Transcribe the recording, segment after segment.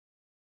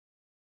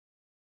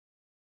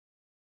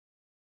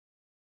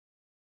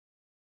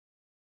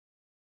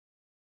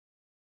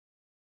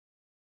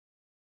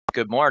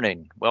Good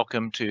morning.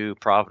 Welcome to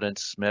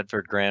Providence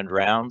Medford Grand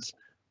Rounds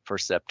for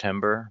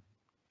September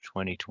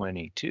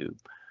 2022.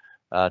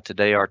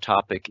 Today our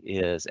topic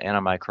is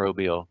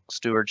antimicrobial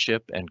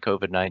stewardship and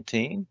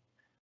COVID-19,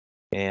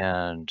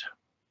 and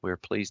we're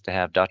pleased to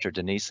have Dr.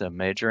 Denisa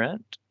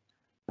Majorant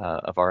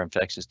of our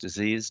infectious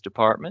disease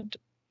department.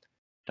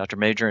 Dr.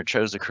 Majorant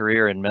chose a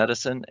career in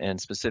medicine and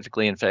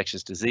specifically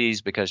infectious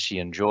disease because she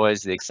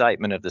enjoys the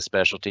excitement of the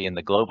specialty and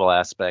the global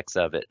aspects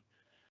of it.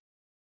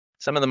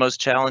 Some of the most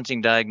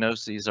challenging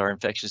diagnoses are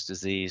infectious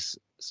disease,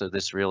 so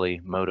this really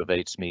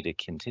motivates me to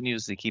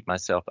continuously keep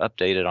myself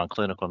updated on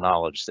clinical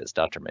knowledge, says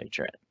Dr.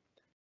 Majorant.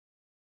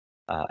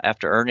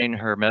 After earning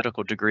her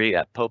medical degree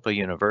at Popa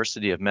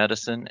University of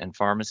Medicine and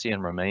Pharmacy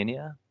in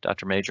Romania,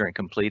 Dr. Majorant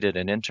completed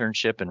an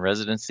internship and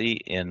residency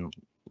in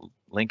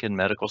Lincoln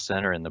Medical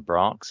Center in the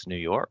Bronx, New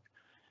York.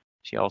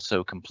 She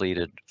also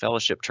completed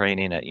fellowship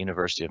training at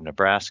University of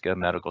Nebraska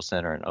Medical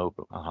Center in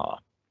Omaha.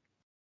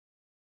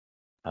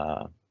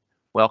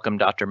 Welcome,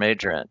 Dr.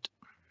 Majorant.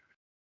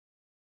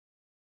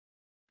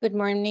 Good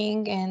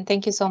morning, and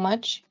thank you so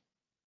much.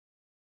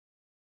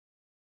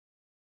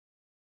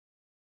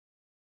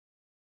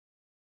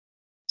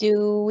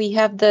 Do we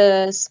have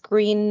the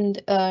screen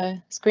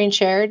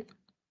shared?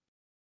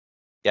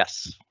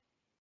 Yes.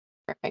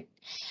 Perfect.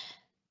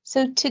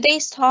 So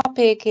today's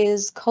topic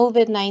is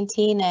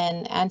COVID-19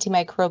 and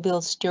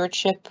antimicrobial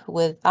stewardship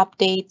with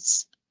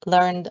updates,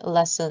 learned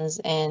lessons,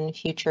 and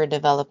future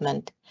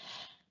development.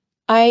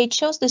 I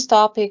chose this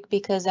topic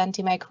because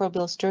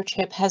antimicrobial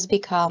stewardship has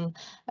become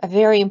a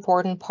very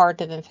important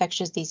part of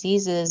infectious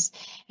diseases,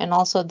 and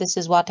also this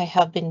is what I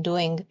have been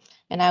doing,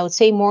 and I would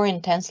say more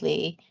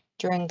intensely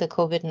during the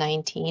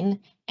COVID-19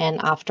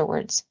 and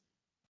afterwards.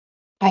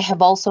 I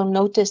have also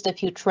noticed a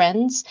few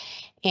trends,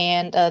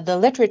 and the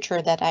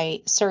literature that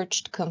I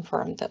searched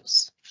confirmed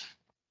those.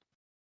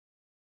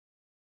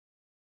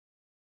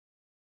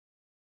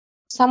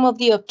 Some of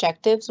the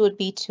objectives would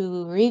be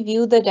to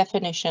review the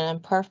definition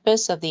and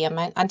purpose of the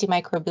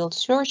antimicrobial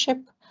stewardship,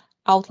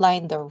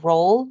 outline the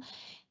role,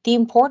 the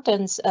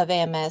importance of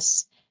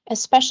AMS,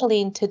 especially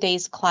in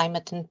today's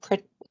climate and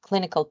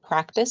clinical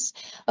practice.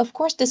 Of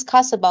course,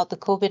 discuss about the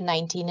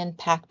COVID-19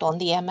 impact on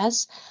the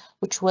MS,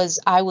 which was,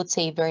 I would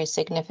say, very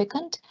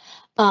significant,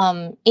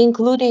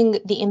 including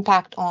the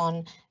impact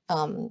on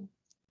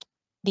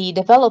the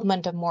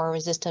development of more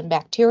resistant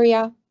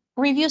bacteria,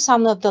 review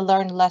some of the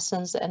learned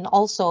lessons, and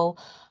also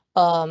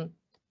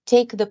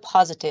take the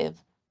positive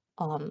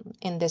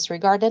in this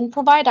regard and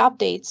provide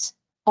updates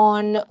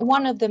on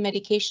one of the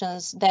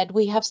medications that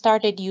we have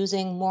started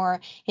using more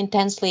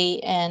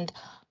intensely and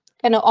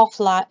kind of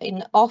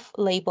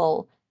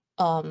off-label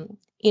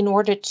in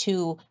order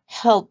to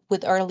help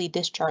with early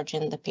discharge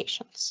in the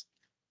patients.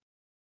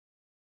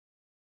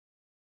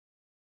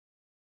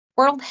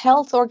 World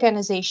Health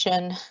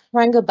Organization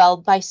rang a bell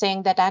by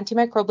saying that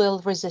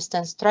antimicrobial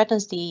resistance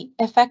threatens the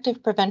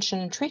effective prevention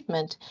and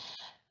treatment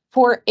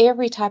for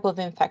every type of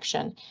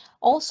infection.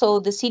 Also,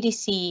 the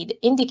CDC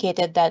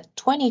indicated that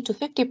 20 to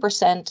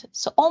 50%,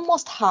 so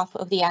almost half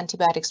of the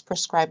antibiotics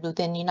prescribed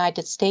within the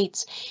United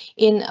States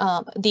in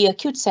the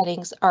acute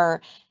settings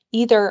are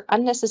either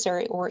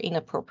unnecessary or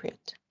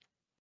inappropriate.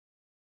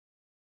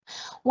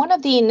 One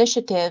of the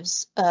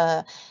initiatives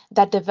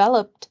that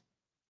developed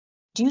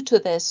due to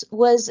this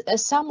was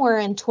somewhere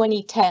in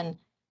 2010,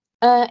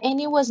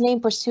 and it was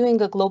named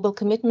Pursuing a Global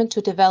Commitment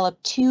to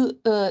Develop 10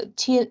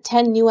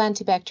 New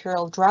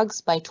Antibacterial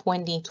Drugs by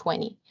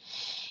 2020.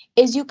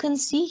 As you can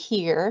see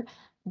here,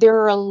 there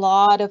are a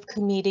lot of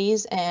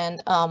committees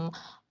and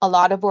a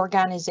lot of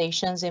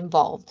organizations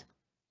involved.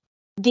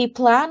 The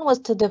plan was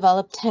to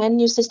develop 10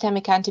 new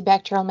systemic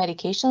antibacterial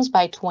medications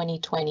by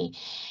 2020.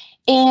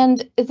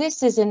 And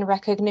this is in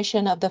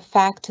recognition of the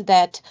fact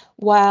that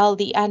while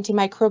the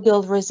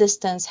antimicrobial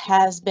resistance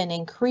has been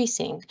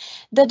increasing,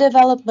 the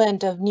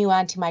development of new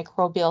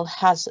antimicrobial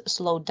has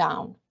slowed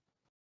down.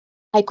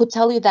 I could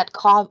tell you that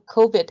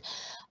COVID,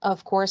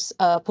 of course,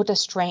 put a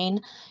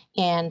strain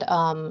and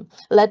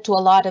led to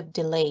a lot of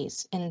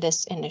delays in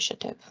this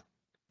initiative.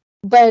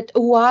 But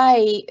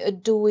why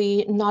do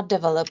we not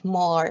develop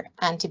more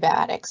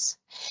antibiotics?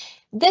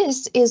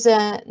 This is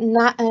a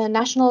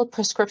national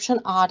prescription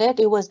audit.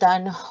 It was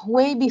done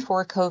way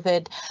before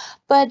COVID,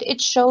 but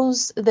it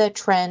shows the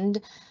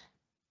trend.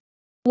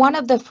 One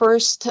of the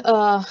first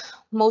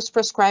most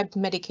prescribed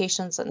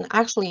medications, and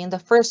actually in the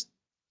first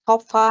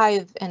top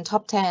 5 and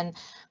top 10,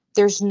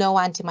 there's no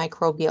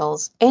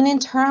antimicrobials. And in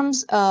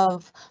terms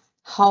of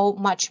how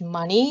much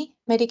money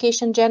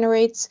medication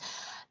generates,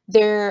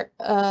 their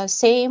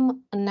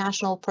same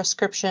national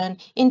prescription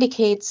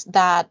indicates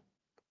that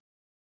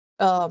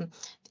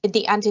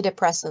the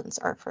antidepressants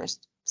are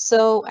first.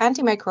 So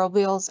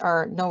antimicrobials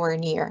are nowhere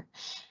near.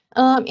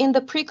 In the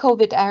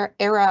pre-COVID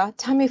era,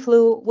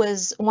 Tamiflu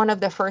was one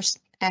of the first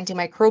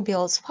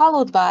antimicrobials,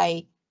 followed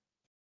by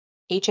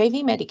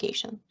HIV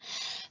medication.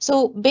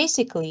 So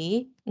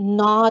basically,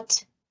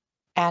 not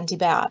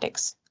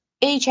antibiotics.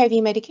 HIV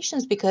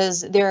medications because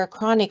they're a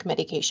chronic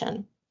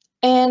medication.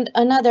 And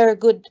another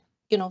good,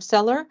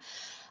 seller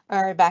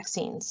are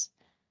vaccines.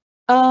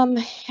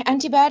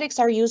 Antibiotics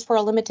are used for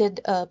a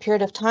limited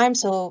period of time,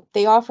 so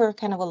they offer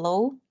kind of a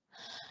low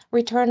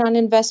return on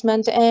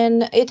investment,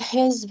 and it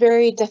is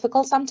very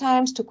difficult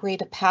sometimes to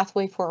create a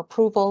pathway for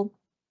approval,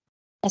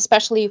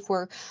 especially if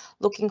we're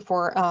looking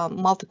for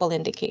multiple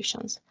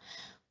indications,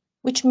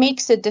 which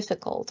makes it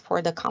difficult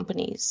for the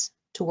companies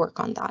to work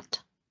on that.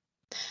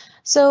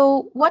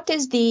 So what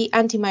is the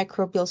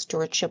antimicrobial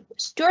stewardship?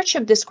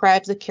 Stewardship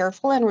describes the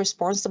careful and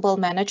responsible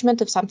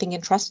management of something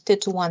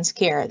entrusted to one's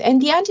care.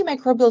 And the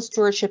antimicrobial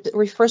stewardship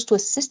refers to a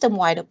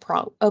system-wide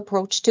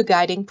approach to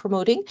guiding,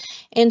 promoting,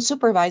 and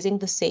supervising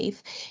the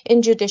safe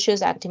and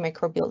judicious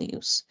antimicrobial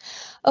use.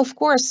 Of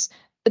course,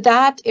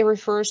 that it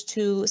refers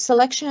to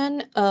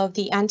selection of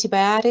the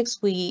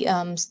antibiotics. We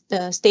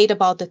state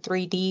about the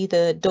 3D,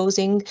 the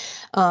dosing,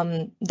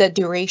 the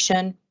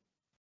duration,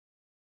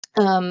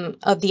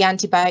 of the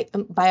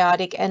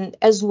antibiotic, and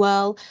as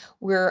well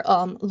we're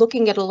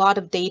looking at a lot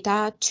of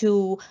data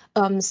to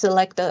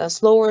select a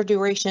slower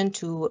duration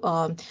to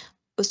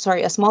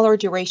a smaller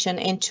duration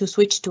and to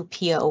switch to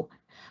PO.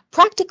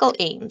 Practical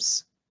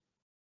aims.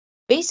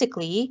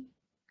 Basically,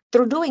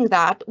 through doing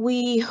that,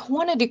 we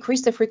want to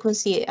decrease the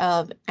frequency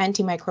of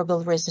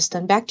antimicrobial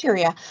resistant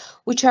bacteria,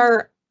 which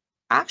are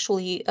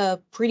actually a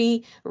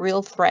pretty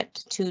real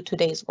threat to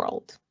today's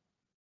world.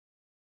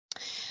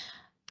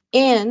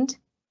 And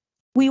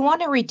we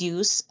want to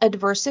reduce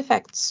adverse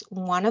effects,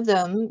 one of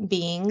them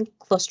being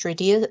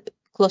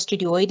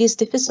Clostridioides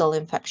difficile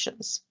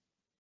infections.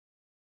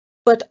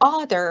 But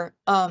other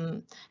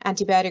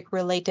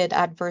antibiotic-related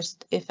adverse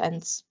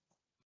events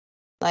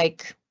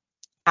like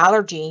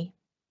allergy,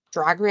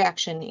 drug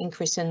reaction,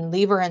 increase in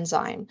liver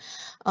enzyme,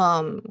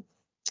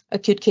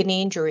 acute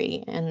kidney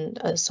injury, and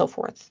so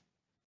forth.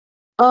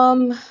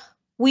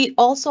 We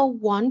also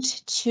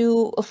want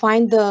to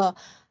find the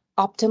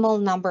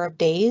optimal number of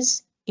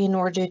days in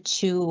order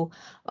to,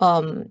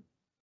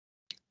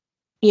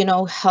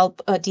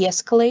 help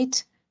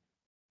de-escalate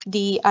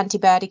the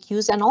antibiotic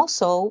use. And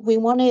also, we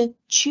want to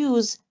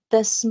choose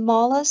the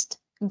smallest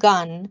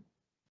gun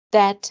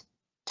that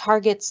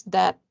targets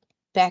that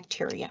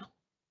bacteria.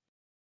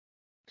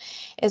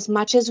 As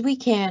much as we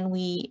can,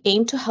 we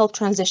aim to help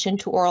transition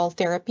to oral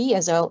therapy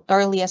as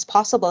early as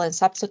possible and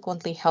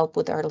subsequently help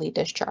with early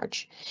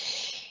discharge.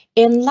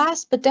 And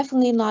last but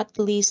definitely not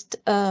least,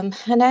 an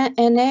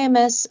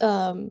AMS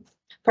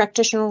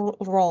practitioner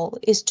role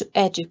is to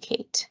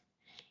educate.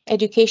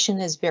 Education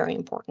is very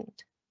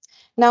important.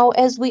 Now,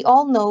 as we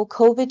all know,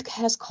 COVID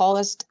has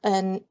caused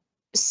a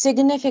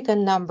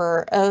significant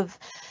number of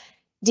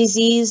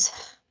disease,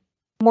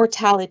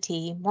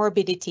 mortality,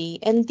 morbidity,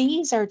 and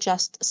these are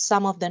just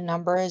some of the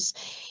numbers.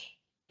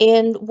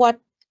 And what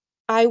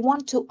I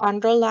want to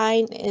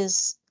underline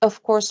is,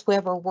 of course,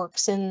 whoever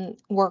works in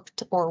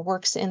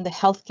the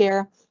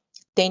healthcare,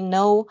 they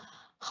know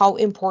how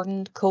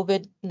important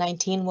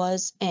COVID-19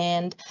 was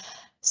and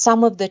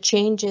some of the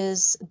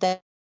changes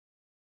that,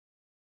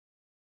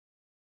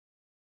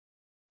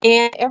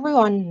 and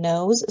everyone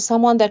knows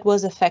someone that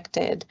was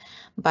affected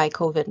by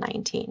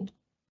COVID-19.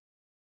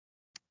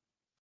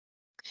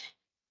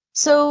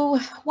 So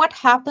what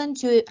happened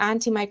to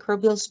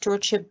antimicrobial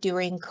stewardship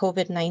during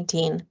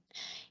COVID-19?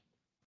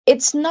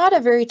 It's not a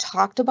very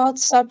talked about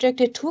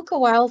subject. It took a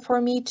while for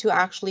me to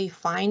actually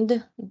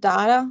find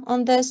data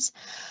on this,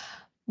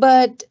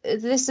 but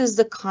this is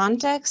the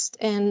context.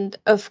 And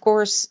of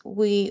course,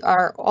 we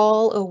are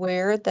all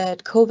aware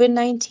that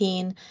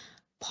COVID-19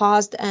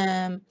 placed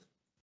an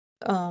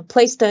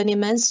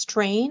immense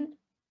strain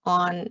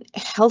on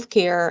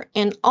healthcare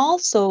and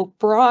also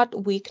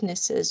brought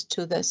weaknesses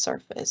to the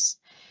surface.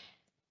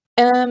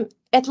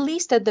 At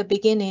least at the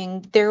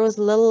beginning, there was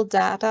little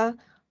data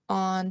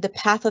on the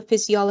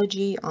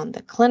pathophysiology, on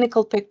the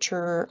clinical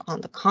picture,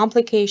 on the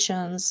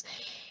complications.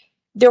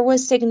 There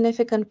was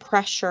significant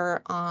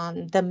pressure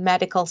on the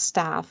medical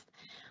staff.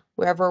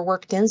 Whoever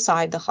worked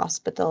inside the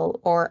hospital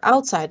or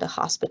outside the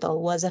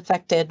hospital was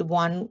affected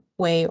one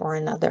way or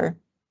another.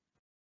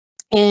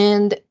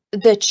 And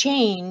the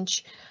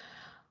change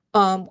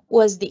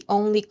was the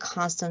only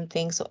constant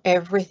thing. So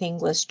everything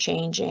was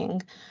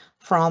changing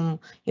from,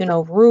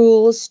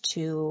 rules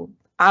to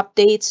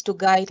updates to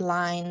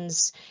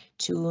guidelines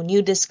to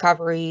new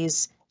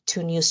discoveries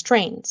to new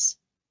strains.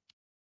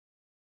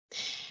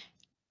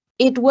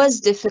 It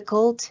was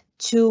difficult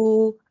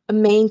to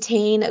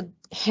maintain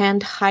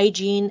hand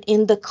hygiene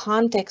in the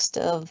context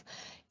of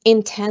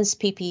intense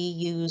PPE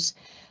use.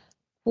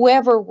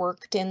 Whoever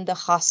worked in the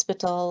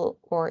hospital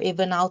or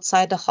even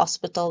outside the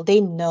hospital,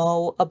 they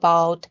know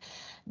about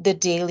the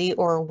daily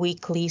or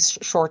weekly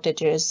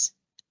shortages.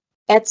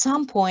 At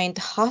some point,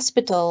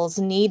 hospitals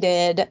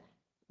needed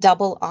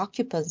double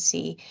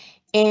occupancy.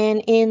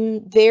 And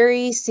in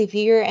very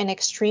severe and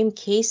extreme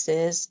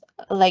cases,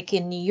 like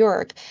in New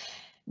York,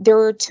 there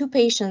were 2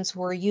 patients who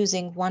were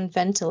using 1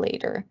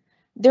 ventilator.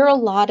 There are a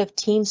lot of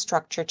team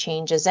structure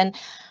changes, and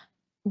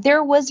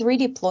there was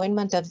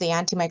redeployment of the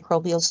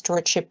antimicrobial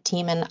stewardship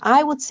team. And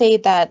I would say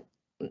that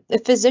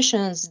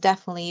physicians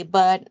definitely,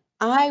 but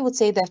I would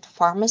say that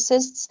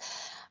pharmacists,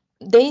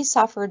 they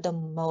suffered the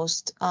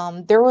most.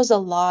 There was a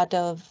lot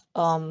of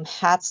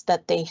hats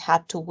that they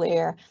had to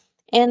wear.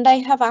 And I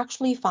have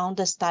actually found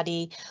a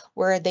study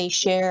where they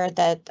share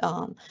that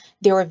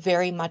they were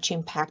very much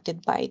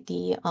impacted by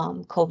the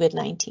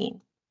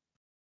COVID-19.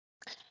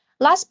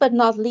 Last but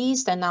not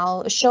least, and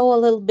I'll show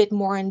a little bit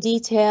more in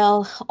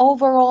detail,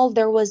 overall,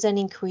 there was an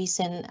increase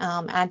in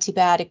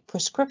antibiotic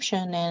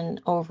prescription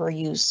and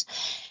overuse.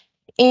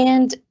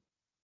 And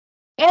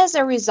as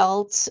a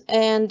result,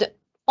 and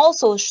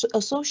also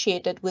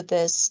associated with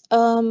this,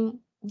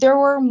 there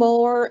were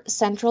more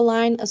central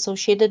line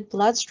associated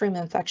bloodstream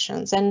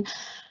infections. And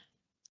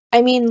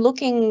I mean,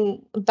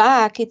 looking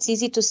back, it's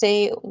easy to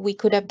say we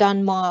could have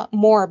done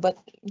more, but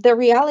the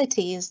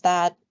reality is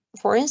that,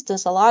 for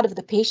instance, a lot of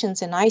the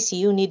patients in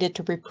ICU needed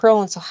to be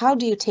prone. So how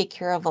do you take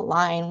care of a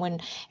line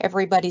when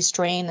everybody's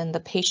strained and the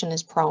patient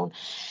is prone?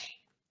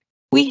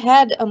 We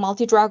had a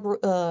multi-drug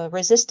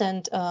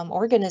resistant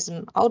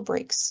organism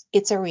outbreaks.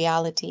 It's a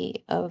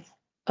reality of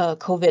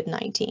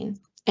COVID-19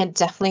 and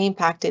definitely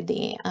impacted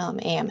the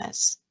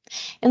AMS.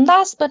 And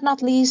last but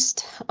not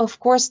least, of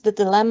course, the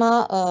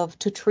dilemma of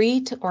to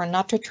treat or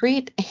not to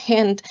treat.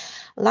 And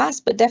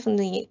last but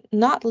definitely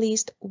not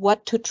least,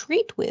 what to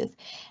treat with,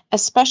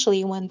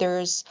 especially when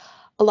there's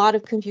a lot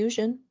of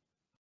confusion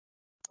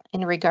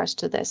in regards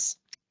to this.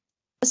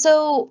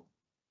 So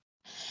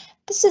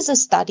this is a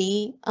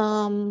study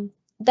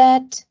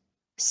that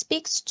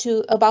speaks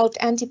to about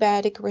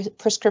antibiotic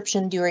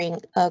prescription during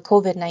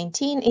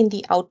COVID-19 in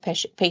the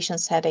outpatient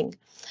setting.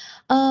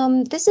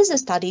 This is a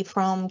study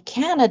from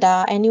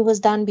Canada, and it was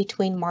done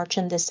between March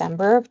and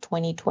December of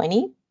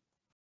 2020.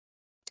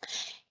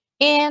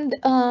 And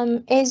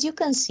as you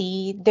can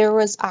see, there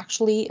was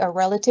actually a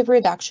relative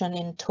reduction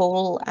in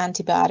total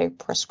antibiotic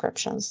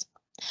prescriptions.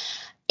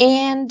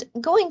 And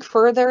going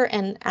further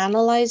and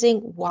analyzing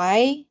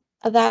why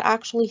that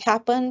actually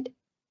happened,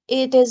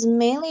 it is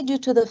mainly due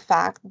to the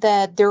fact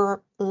that there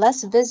are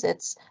less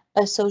visits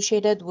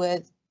associated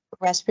with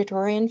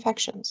respiratory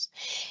infections.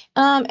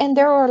 And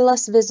there are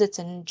less visits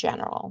in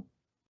general.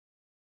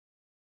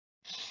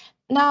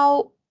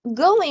 Now,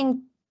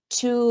 going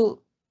to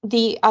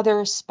the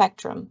other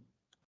spectrum,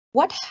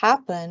 what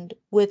happened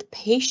with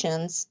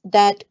patients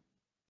that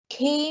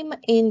came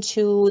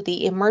into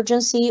the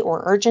emergency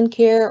or urgent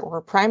care or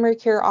primary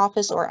care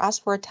office or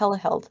asked for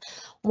telehealth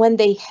when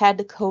they had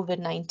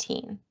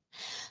COVID-19?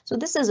 So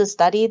this is a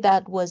study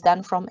that was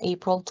done from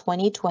April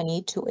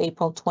 2020 to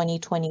April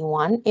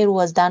 2021. It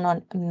was done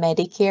on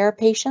Medicare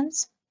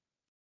patients.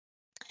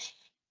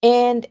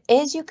 And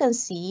as you can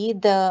see,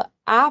 the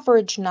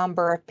average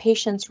number of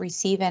patients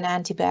receiving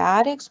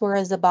antibiotics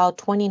was about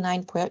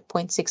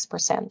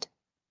 29.6%.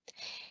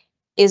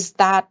 Is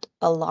that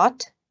a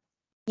lot?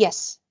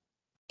 Yes,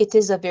 it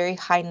is a very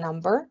high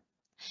number.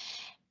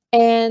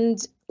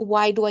 And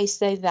why do I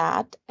say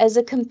that? As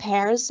a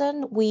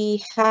comparison,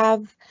 we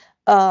have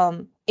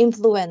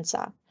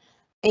influenza.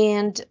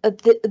 And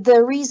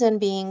the reason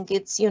being,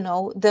 it's,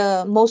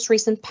 the most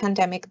recent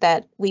pandemic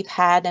that we've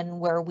had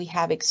and where we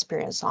have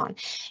experience on.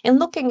 And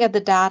looking at the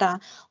data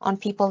on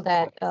people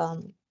that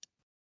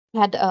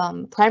had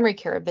primary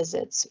care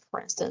visits, for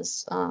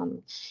instance,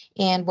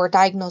 and were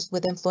diagnosed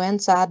with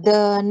influenza,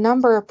 the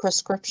number of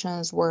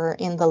prescriptions were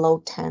in the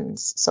low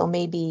tens, so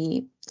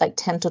maybe like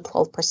 10 to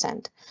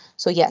 12%.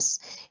 So yes,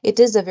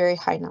 it is a very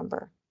high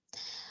number.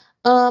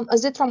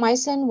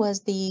 Azithromycin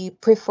was the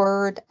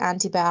preferred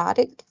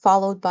antibiotic,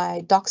 followed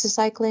by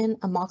doxycycline,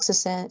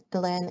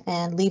 amoxicillin,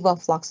 and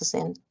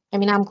levofloxacin. I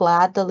mean, I'm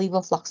glad the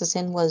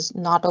levofloxacin was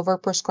not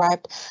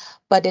overprescribed,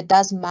 but it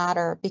does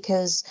matter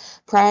because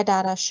prior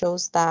data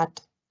shows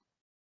that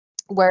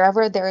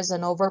wherever there is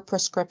an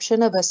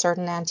overprescription of a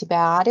certain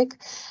antibiotic,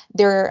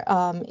 there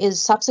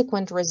is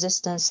subsequent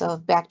resistance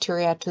of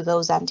bacteria to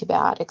those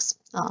antibiotics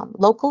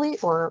locally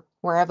or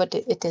wherever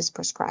it is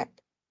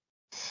prescribed.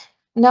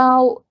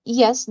 Now,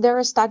 yes, there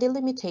are study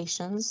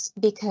limitations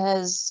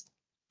because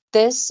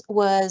this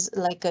was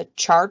like a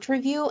chart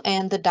review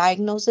and the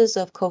diagnosis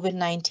of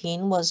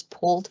COVID-19 was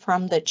pulled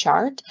from the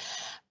chart,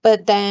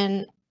 but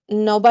then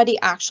nobody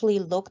actually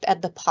looked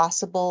at the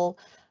possible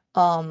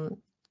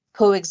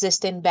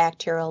coexisting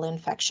bacterial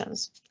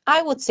infections.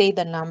 I would say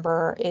the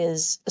number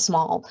is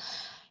small.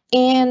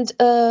 And,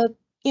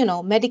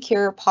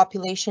 Medicare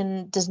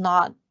population does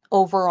not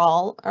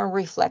overall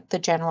reflect the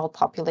general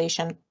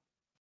population.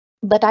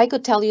 But I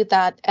could tell you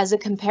that as a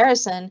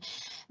comparison,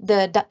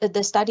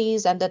 the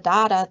studies and the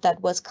data that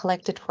was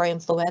collected for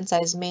influenza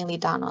is mainly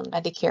done on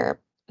Medicare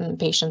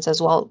patients as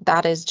well.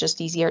 That is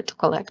just easier to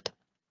collect.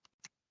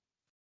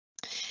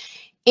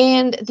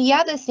 And the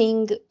other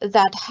thing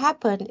that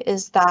happened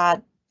is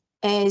that,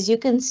 as you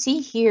can see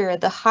here,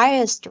 the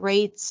highest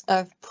rates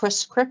of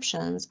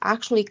prescriptions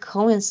actually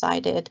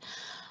coincided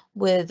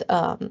with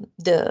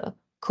the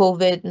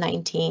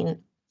COVID-19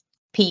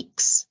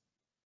 peaks.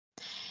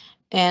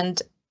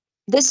 And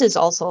this is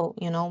also,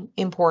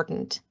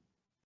 important.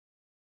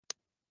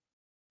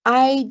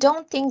 I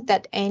don't think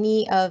that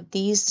any of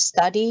these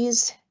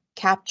studies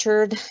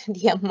captured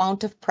the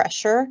amount of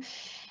pressure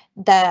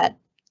that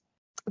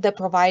the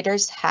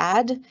providers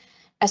had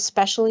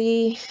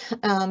especially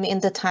in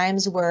the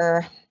times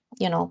where,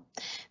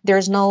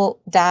 there's no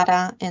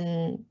data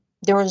and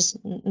there was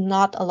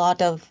not a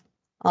lot of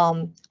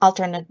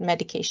alternate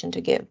medication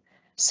to give.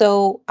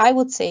 So I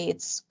would say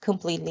it's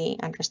completely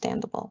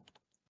understandable.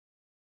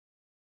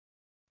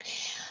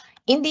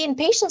 In the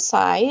inpatient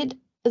side,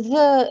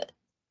 the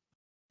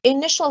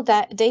initial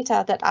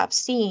data that I've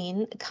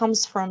seen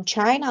comes from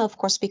China, of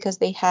course, because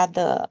they had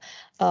the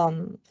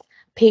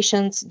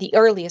the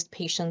earliest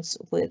patients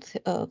with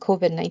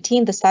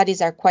COVID-19. The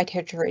studies are quite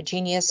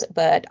heterogeneous,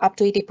 but up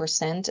to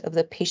 80% of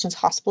the patients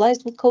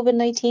hospitalized with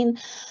COVID-19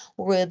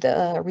 would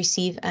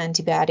receive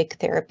antibiotic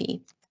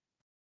therapy.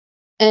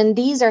 And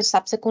these are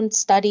subsequent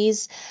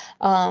studies.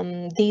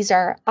 These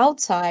are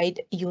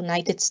outside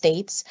United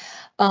States.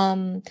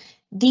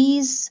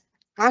 These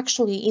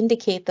actually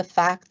indicate the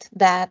fact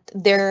that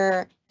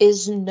there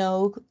is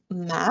no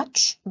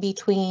match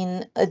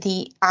between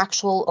the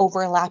actual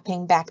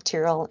overlapping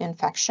bacterial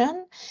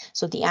infection.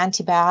 So the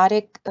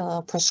antibiotic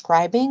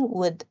prescribing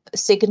would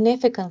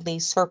significantly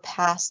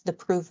surpass the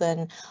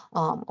proven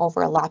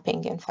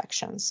overlapping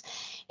infections.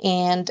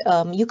 And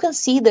you can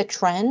see the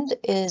trend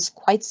is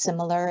quite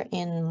similar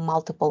in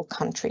multiple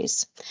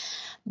countries.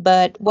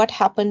 But what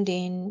happened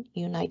in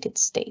United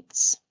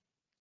States?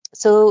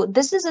 So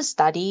this is a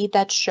study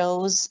that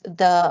shows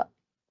the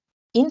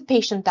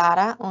inpatient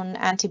data on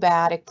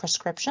antibiotic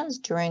prescriptions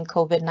during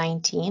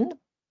COVID-19.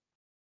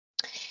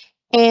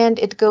 And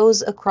it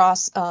goes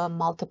across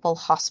multiple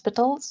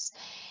hospitals.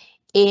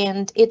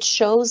 And it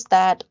shows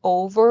that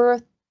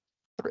over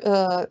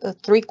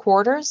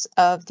 3/4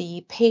 of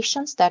the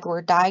patients that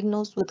were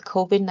diagnosed with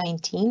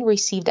COVID-19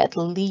 received at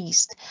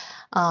least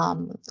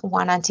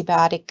one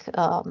antibiotic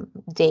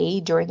day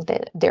during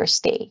their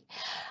stay.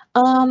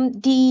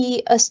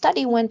 The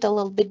study went a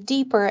little bit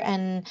deeper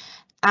and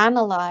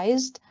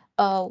analyzed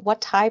what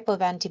type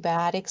of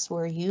antibiotics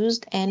were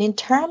used. And in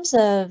terms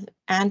of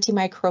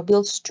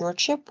antimicrobial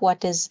stewardship,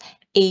 what is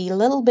a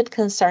little bit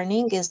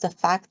concerning is the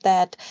fact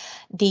that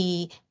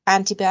the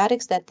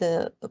antibiotics that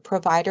the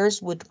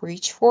providers would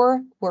reach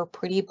for were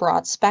pretty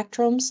broad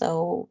spectrum.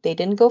 So they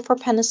didn't go for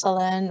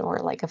penicillin or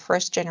like a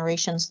first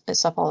generation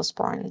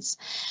cephalosporins.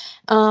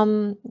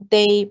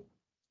 They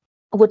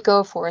would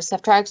go for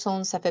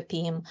ceftriaxone,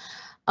 cefepime.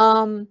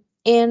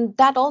 And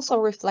that also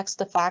reflects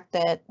the fact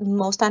that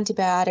most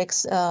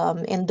antibiotics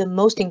and the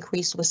most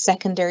increase was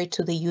secondary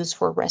to the use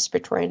for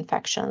respiratory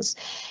infections.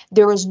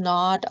 There was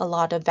not a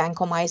lot of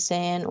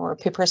vancomycin or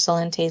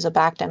piperacillin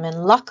tazobactam,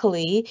 and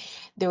luckily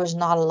there was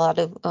not a lot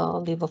of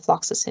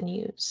levofloxacin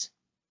use.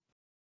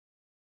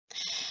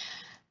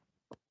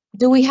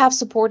 Do we have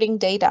supporting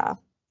data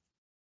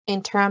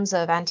in terms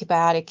of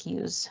antibiotic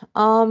use?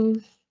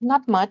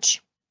 Not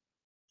much.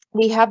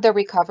 We have the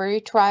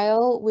recovery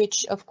trial,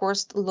 which of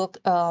course looked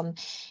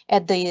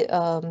at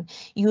the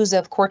use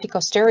of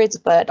corticosteroids,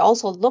 but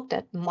also looked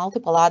at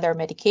multiple other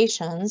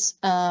medications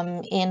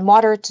in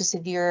moderate to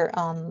severe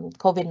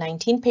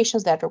COVID-19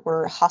 patients that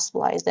were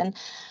hospitalized. And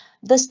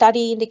the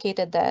study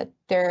indicated that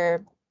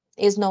there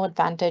is no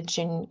advantage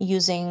in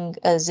using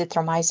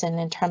azithromycin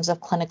in terms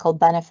of clinical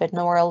benefit,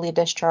 no early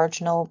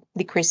discharge, no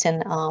decrease in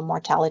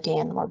mortality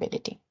and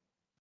morbidity.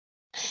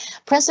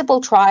 Principal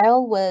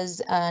trial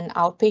was an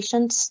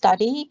outpatient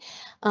study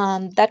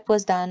that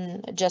was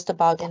done just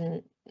about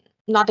in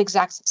not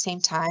exact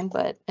same time,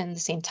 but in the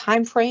same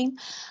time frame.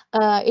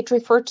 It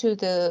referred to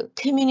the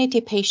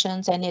community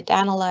patients and it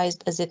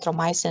analyzed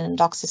azithromycin and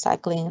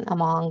doxycycline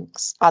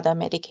amongst other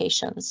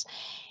medications.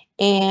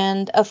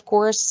 And of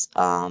course,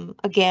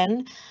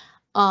 again,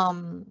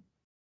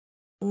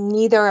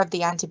 neither of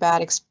the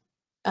antibiotics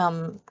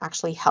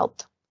actually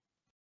helped.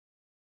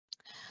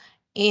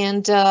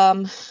 And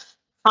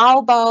how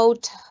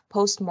about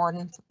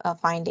postmortem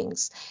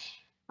findings?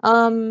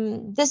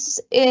 This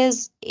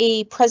is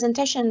a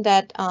presentation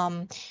that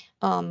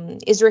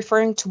is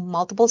referring to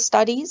multiple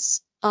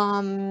studies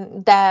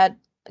that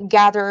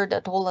gathered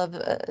a total of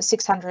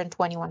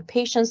 621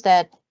 patients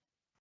that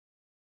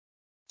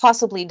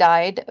possibly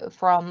died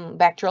from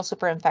bacterial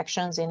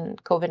superinfections in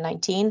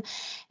COVID-19,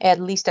 at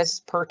least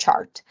as per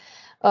chart.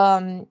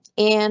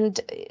 And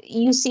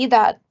you see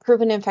that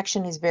proven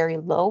infection is very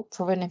low,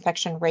 proven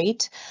infection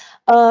rate.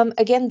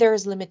 Again,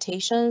 there's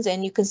limitations,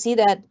 and you can see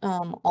that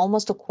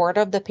almost a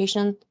quarter of the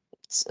patients,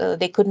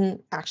 they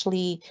couldn't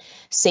actually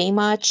say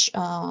much.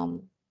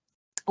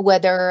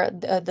 Whether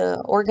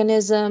the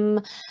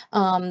organism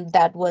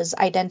that was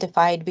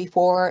identified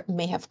before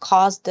may have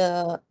caused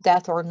the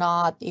death or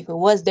not, if it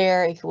was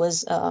there, if it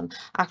was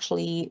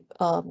actually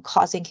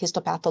causing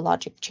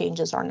histopathologic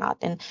changes or not.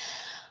 And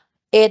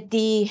at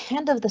the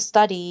end of the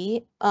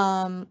study,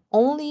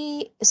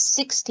 only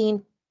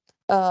 16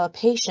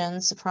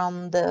 patients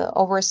from the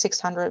over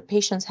 600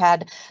 patients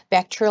had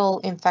bacterial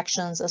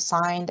infections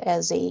assigned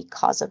as a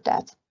cause of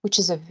death, which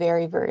is a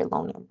very, very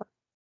low number.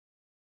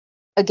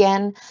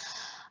 Again,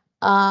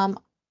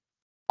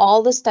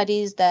 all the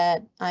studies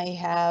that I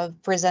have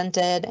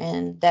presented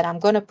and that I'm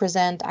going to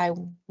present, I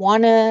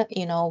want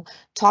to,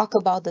 talk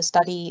about the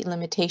study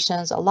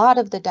limitations. A lot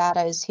of the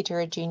data is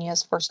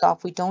heterogeneous. First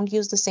off, we don't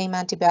use the same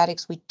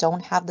antibiotics. We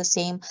don't have the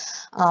same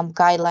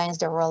guidelines.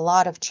 There were a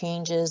lot of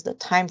changes. The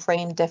time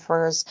frame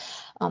differs.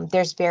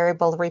 There's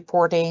variable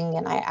reporting.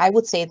 And I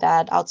would say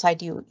that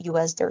outside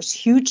US, there's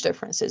huge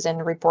differences in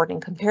reporting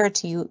compared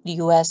to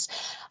US.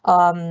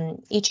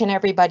 Each and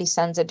everybody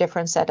sends a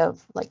different set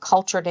of like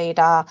culture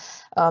data.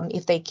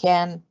 If they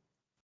can,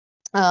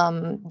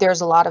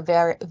 there's a lot of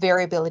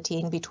variability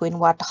in between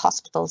what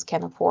hospitals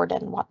can afford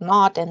and what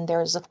not. And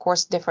there's, of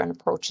course, different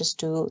approaches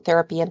to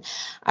therapy. And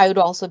I would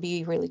also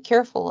be really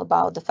careful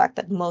about the fact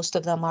that most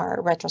of them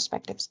are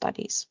retrospective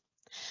studies.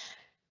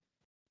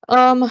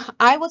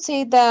 I would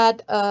say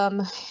that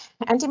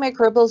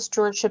antimicrobial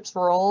stewardship's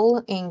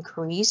role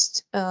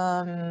increased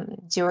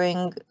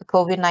during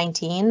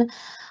COVID-19.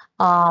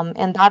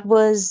 And that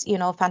was,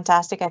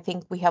 fantastic. I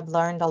think we have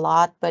learned a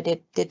lot, but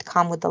it did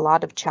come with a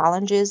lot of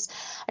challenges.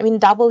 I mean,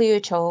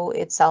 WHO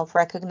itself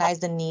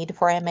recognized the need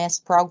for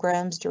MS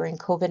programs during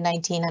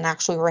COVID-19 and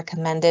actually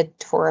recommended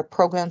for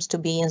programs to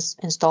be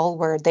installed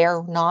where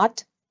they're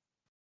not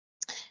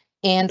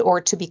and or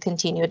to be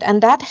continued.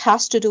 And that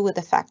has to do with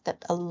the fact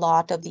that a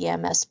lot of the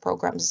MS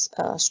programs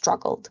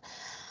struggled.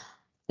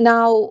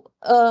 Now,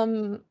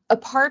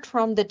 apart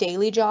from the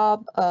daily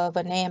job of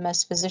an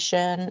AMS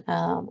physician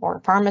or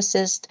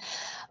pharmacist,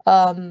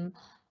 a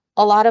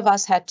lot of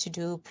us had to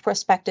do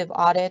prospective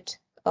audit,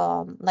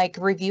 like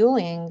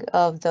reviewing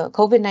of the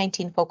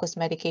COVID-19 focused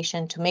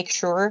medication to make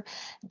sure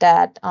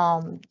that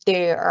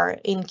they are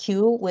in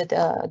queue with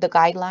the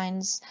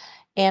guidelines,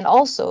 and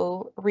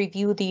also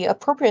review the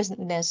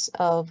appropriateness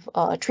of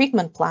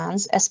treatment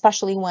plans,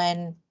 especially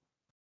when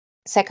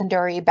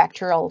secondary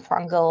bacterial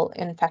fungal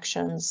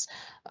infections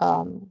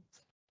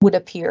would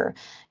appear.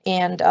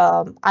 And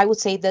I would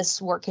say this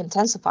work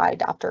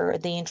intensified after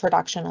the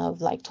introduction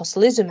of like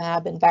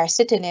tocilizumab and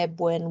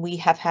baricitinib, when we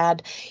have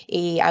had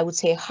I would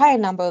say, a higher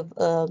number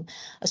of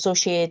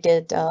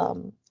associated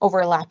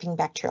overlapping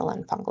bacterial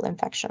and fungal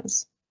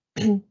infections.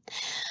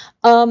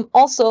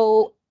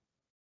 Also,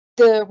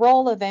 the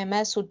role of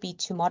AMS would be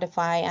to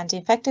modify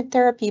anti-infective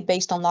therapy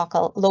based on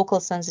local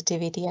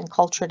sensitivity and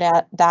culture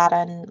data.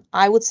 And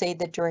I would say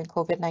that during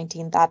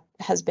COVID-19, that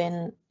has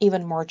been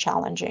even more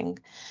challenging.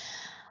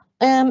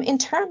 In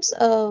terms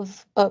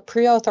of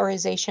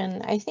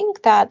pre-authorization, I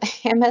think that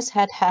AMS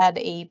had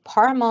a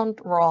paramount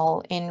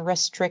role in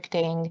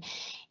restricting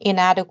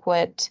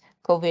inadequate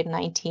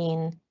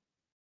COVID-19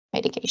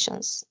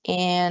 medications.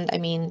 And I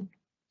mean,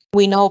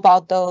 we know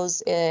about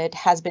those. It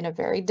has been a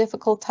very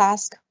difficult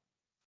task.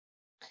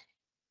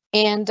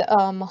 And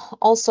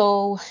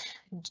also,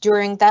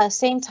 during that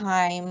same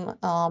time,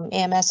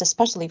 AMS,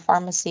 especially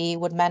pharmacy,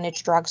 would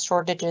manage drug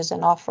shortages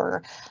and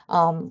offer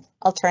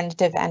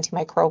alternative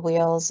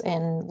antimicrobials.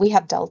 And we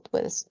have dealt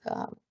with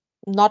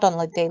not on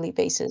a daily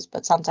basis,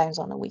 but sometimes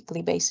on a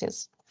weekly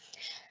basis.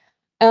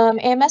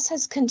 AMS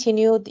has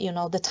continued,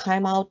 the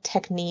timeout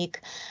technique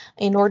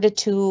in order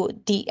to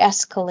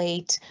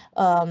de-escalate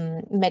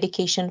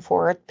medication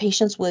for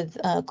patients with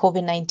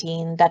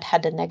COVID-19 that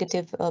had a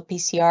negative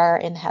PCR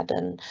and had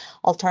an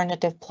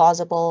alternative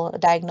plausible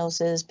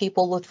diagnosis.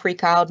 People would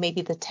freak out,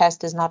 maybe the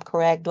test is not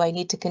correct. Do I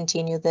need to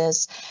continue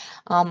this?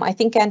 I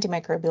think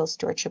antimicrobial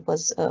stewardship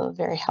was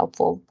very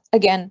helpful.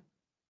 Again,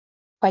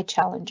 quite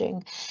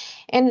challenging.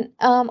 And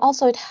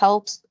also it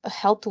helped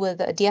with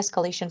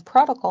de-escalation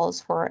protocols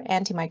for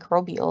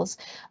antimicrobials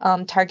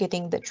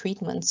targeting the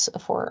treatments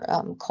for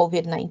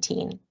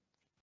COVID-19.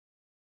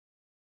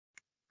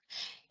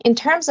 In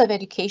terms of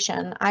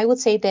education, I would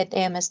say that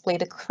AMS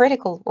played a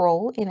critical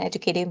role in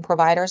educating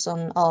providers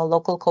on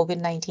local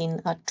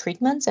COVID-19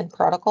 treatments and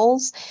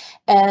protocols,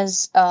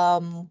 as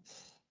well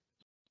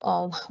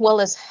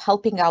as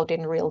helping out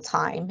in real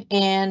time.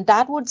 And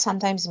that would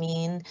sometimes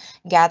mean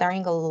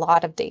gathering a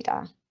lot of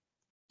data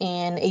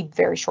in a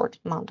very short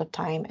amount of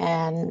time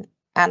and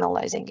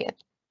analyzing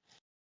it.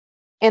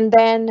 And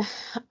then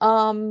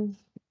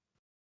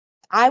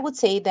I would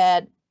say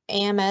that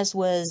AMS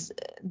was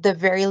the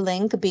very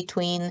link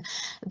between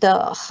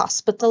the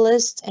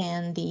hospitalists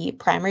and the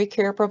primary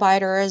care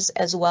providers,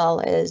 as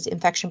well as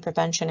infection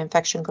prevention,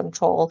 infection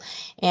control,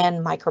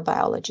 and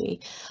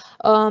microbiology.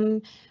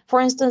 For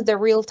instance, the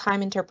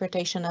real-time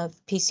interpretation of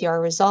PCR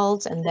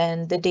results, and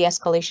then the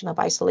de-escalation of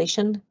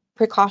isolation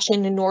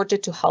precaution in order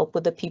to help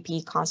with the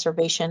PPE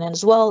conservation,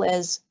 as well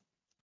as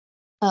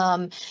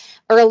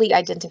early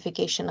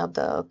identification of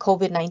the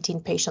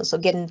COVID-19 patients. So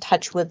get in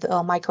touch with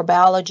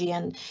microbiology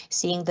and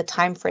seeing the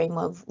time frame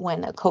of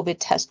when a COVID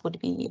test would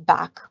be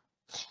back.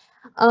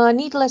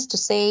 Needless to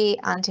say,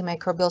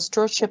 antimicrobial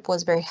stewardship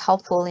was very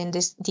helpful in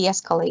this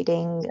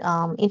de-escalating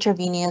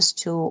intravenous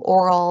to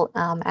oral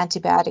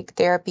antibiotic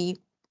therapy.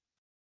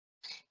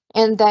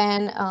 And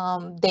then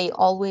they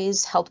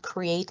always help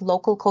create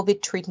local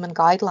COVID treatment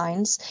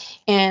guidelines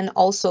and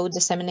also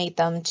disseminate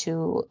them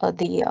to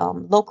the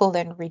local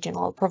and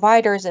regional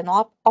providers, and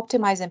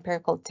optimize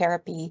empirical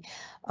therapy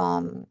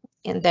and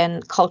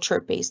then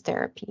culture-based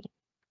therapy.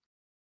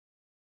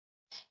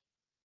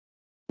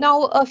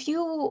 Now, a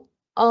few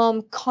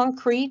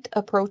concrete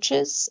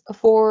approaches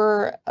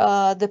for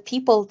the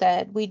people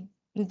that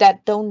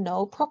don't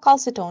know.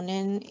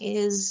 Procalcitonin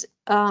is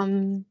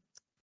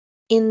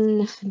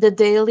in the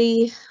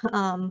daily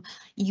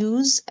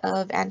use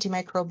of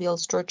antimicrobial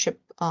stewardship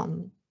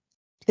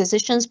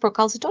physicians.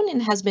 Procalcitonin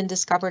has been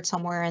discovered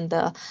somewhere in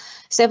the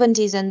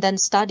 70s and then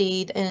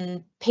studied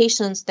in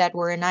patients that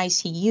were in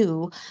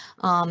ICU.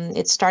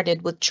 It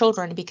started with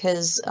children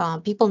because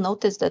people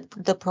noticed that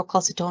the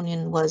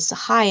procalcitonin was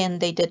high and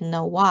they didn't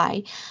know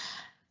why.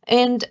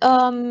 And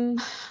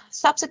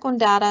subsequent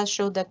data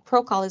showed that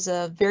Procal is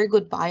a very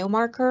good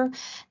biomarker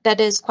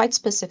that is quite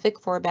specific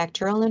for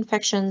bacterial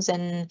infections,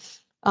 and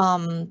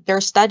there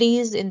are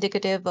studies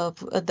indicative of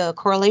the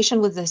correlation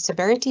with the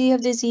severity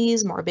of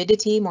disease,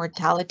 morbidity,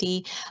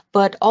 mortality,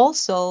 but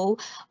also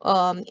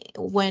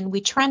when we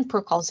trend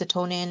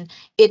procalcitonin,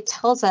 it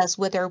tells us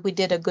whether we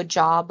did a good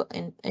job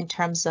in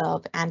terms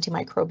of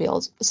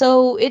antimicrobials.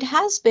 So it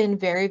has been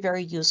very,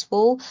 very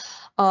useful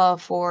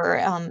for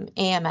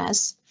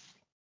AMS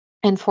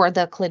and for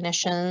the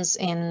clinicians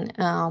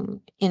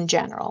in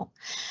general.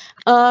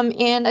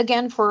 And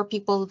again, for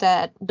people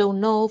that don't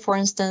know, for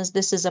instance,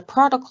 this is a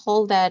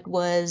protocol that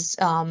was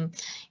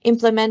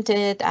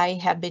implemented. I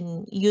have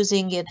been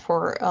using it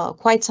for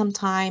quite some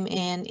time,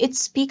 and it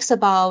speaks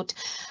about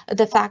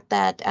the fact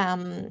that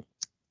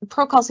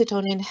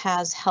procalcitonin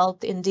has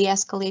helped in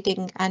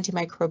de-escalating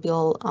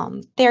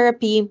antimicrobial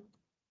therapy,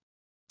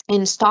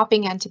 in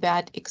stopping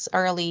antibiotics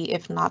early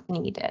if not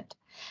needed.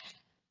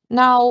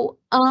 Now,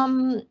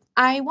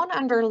 I want to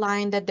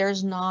underline that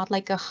there's not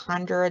like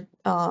 100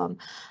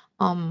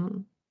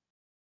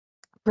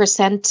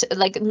 percent,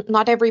 like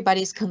not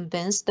everybody's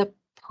convinced that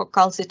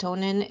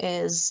procalcitonin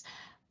is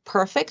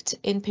perfect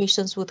in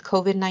patients with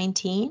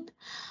COVID-19.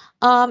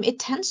 It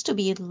tends to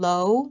be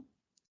low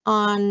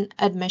on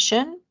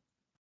admission,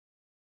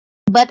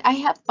 but I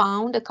have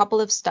found a couple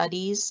of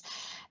studies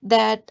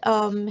that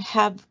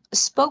have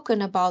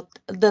spoken about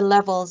the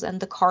levels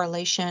and the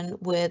correlation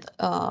with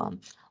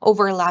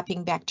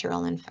overlapping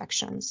bacterial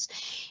infections.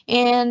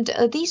 And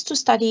these two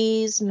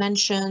studies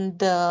mentioned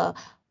the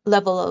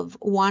level of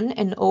 1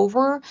 and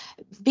over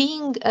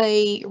being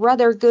a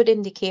rather good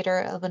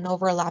indicator of an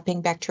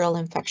overlapping bacterial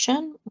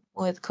infection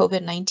with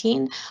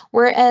COVID-19,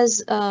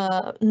 whereas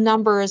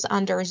numbers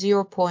under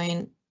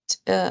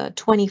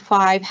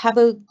 0.25 have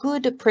a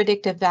good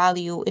predictive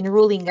value in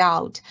ruling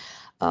out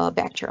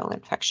bacterial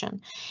infection.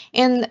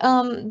 And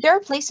there are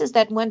places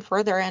that went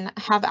further and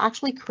have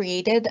actually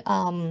created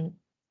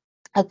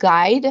a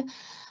guideline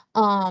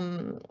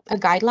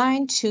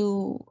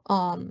to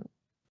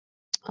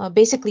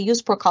basically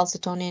use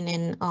procalcitonin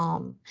in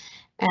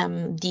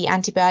the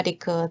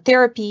antibiotic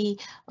therapy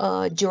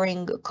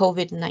during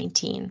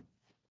COVID-19.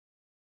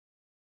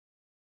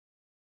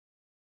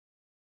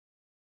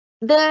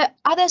 The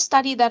other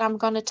study that I'm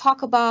going to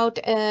talk about,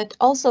 it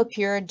also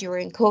appeared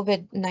during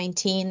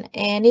COVID-19,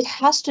 and it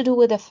has to do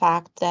with the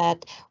fact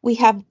that we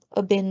have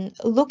been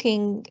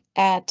looking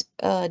at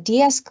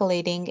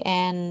de-escalating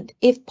and,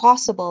 if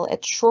possible,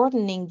 at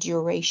shortening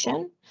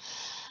duration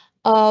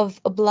of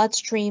a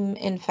bloodstream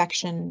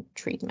infection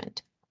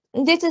treatment.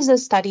 This is a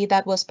study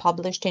that was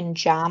published in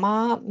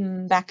JAMA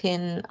back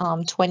in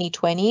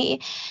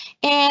 2020,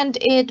 and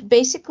it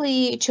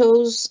basically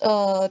chose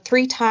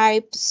three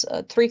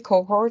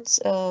cohorts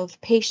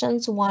of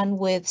patients, one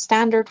with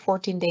standard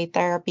 14-day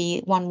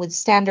therapy, one with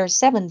standard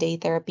 7-day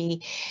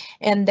therapy,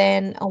 and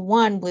then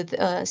one with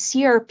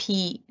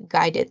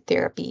CRP-guided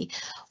therapy,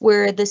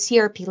 where the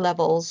CRP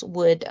levels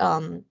would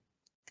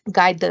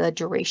guide the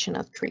duration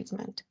of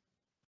treatment.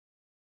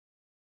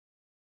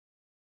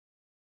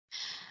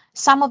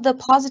 Some of the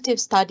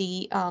positive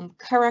study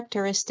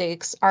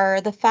characteristics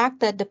are the fact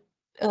that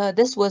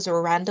this was a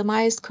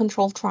randomized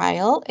controlled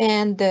trial,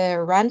 and the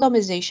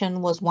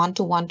randomization was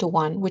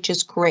 1:1:1, which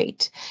is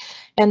great.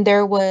 And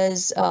there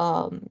was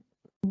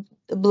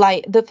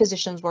the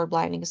physicians were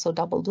blinding, so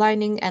double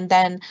blinding. And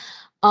then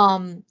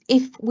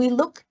if we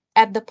look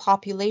at the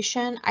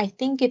population, I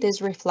think it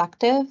is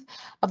reflective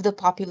of the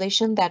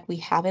population that we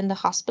have in the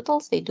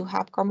hospitals. They do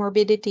have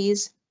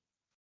comorbidities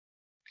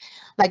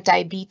like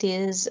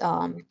diabetes,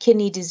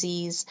 kidney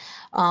disease.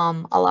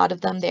 A lot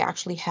of them, they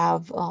actually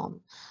have a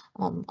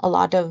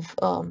lot of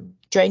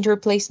joint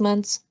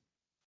replacements.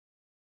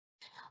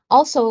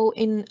 Also,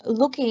 in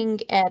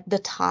looking at the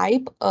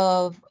type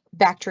of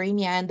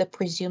bacteremia and the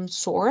presumed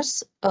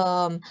source,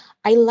 I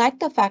like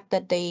the fact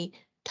that they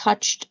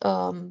touched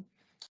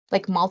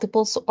like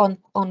multiple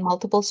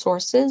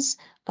sources,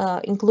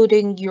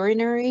 including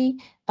urinary,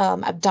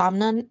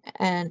 abdominal,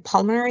 and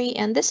pulmonary.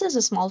 And this is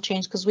a small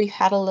change because we've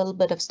had a little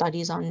bit of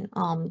studies on,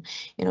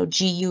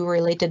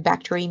 GU-related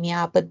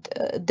bacteremia, but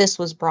this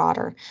was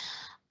broader.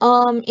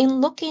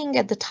 In looking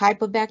at the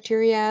type of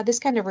bacteria, this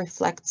kind of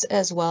reflects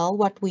as well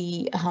what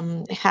we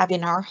have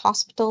in our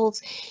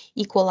hospitals.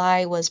 E.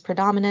 coli was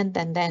predominant,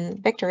 and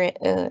then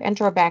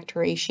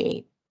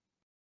Enterobacteriaceae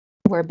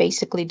were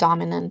basically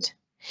dominant.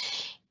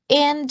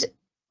 And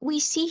we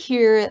see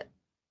here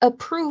a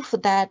proof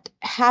that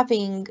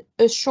having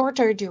a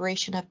shorter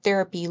duration of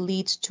therapy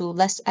leads to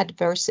less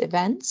adverse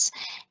events,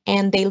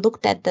 and they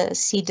looked at the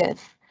C.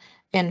 diff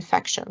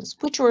infections,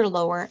 which were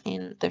lower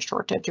in the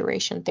shorter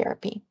duration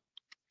therapy.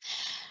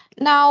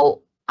 Now,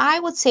 I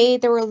would say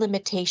there were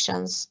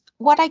limitations.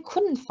 What I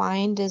couldn't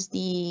find is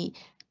the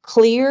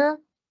clear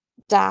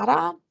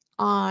data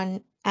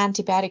on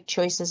antibiotic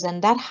choices,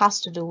 and that has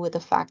to do with the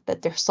fact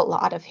that there's a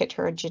lot of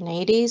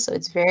heterogeneity, so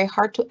it's very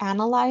hard to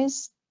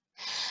analyze.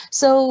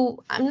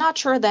 So I'm not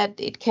sure that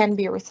it can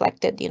be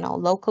reflected,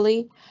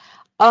 locally.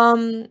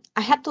 I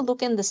had to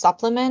look in the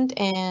supplement,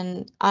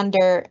 and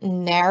under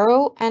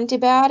narrow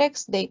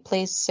antibiotics, they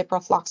place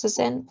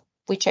ciprofloxacin,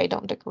 which I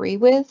don't agree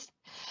with.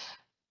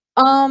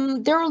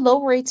 There are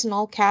low rates in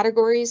all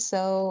categories,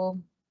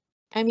 so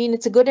I mean,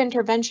 it's a good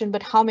intervention,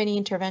 but how many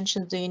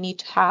interventions do you need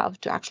to have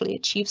to actually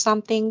achieve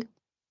something?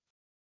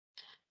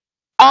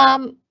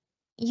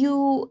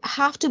 You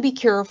have to be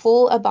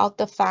careful about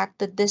the fact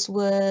that this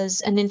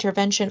was an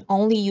intervention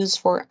only used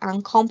for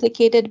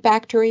uncomplicated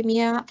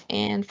bacteremia.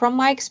 And from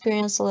my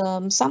experience,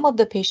 some of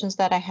the patients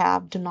that I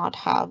have do not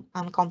have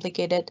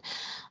uncomplicated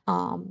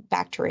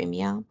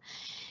bacteremia.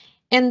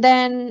 And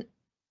then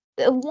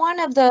one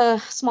of the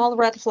small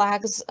red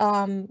flags,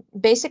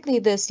 basically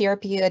the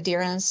CRP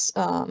adherence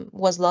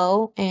was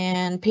low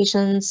and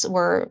patients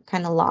were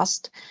kind of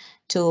lost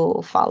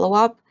to follow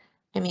up.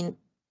 I mean,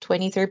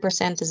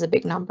 23% is a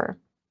big number.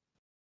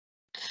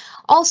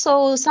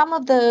 Also, some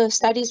of the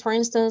studies, for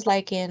instance,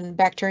 like in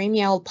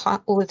bacteremia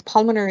with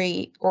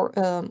pulmonary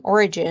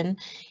origin,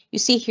 you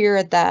see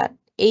here that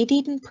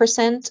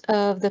 18%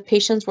 of the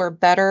patients were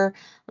better,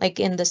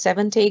 like in the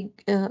 7-day,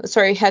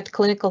 had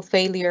clinical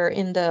failure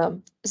in the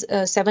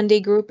 7-day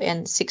group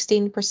and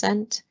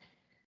 16%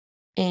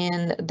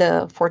 in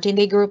the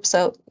 14-day group.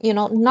 So,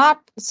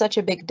 not such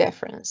a big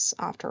difference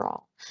after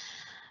all.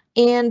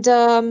 And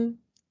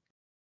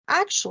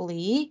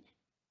actually,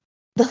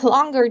 the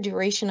longer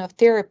duration of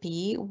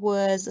therapy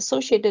was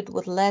associated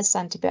with less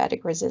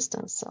antibiotic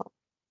resistance. So,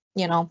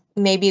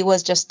 maybe it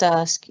was just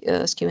a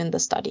skew in the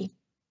study.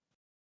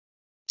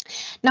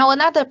 Now,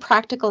 another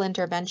practical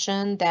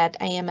intervention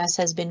that AMS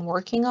has been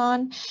working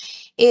on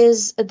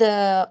is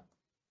the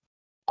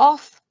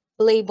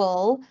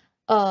off-label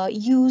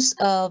use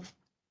of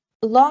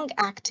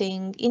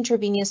long-acting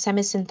intravenous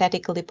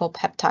semisynthetic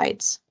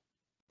lipopeptides.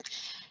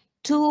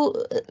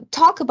 To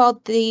talk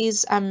about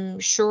these, I'm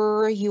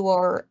sure you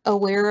are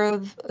aware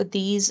of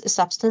these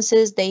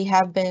substances. They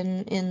have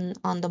been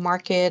on the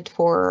market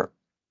for,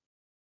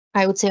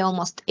 I would say,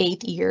 almost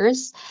 8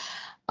 years.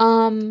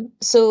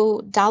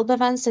 So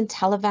dalbavancin,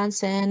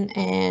 telavancin,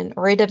 and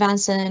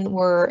oritavancin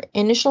were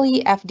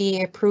initially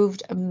FDA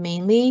approved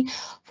mainly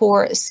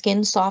for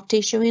skin soft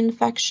tissue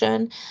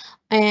infection,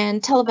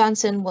 and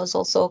telavancin was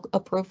also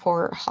approved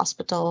for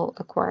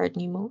hospital-acquired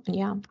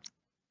pneumonia.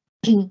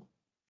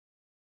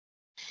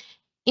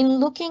 In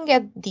looking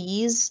at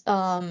these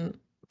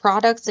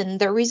products, and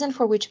the reason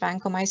for which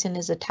vancomycin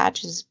is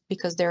attached is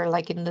because they're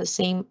like in the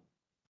same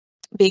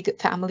big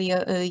family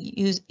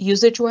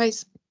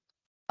usage-wise.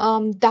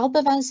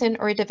 Dalbavancin,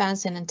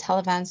 oritavancin, and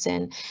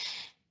telavancin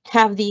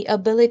have the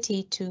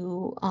ability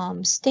to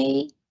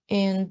stay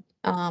in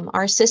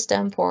our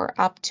system for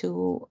up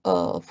to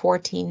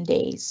 14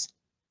 days.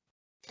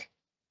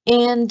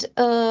 And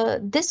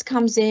this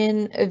comes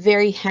in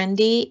very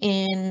handy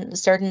in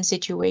certain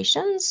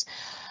situations.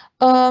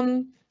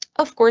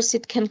 Of course,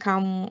 it can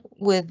come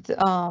with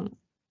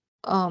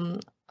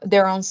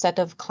their own set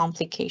of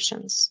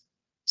complications.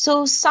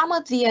 So some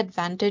of the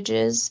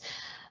advantages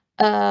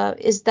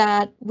is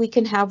that we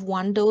can have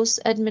one dose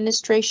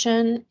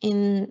administration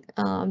in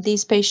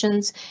these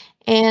patients.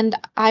 And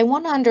I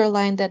want to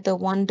underline that the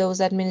one dose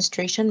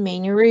administration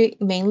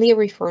mainly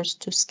refers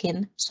to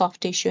skin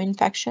soft tissue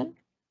infection.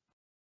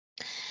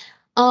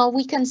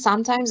 We can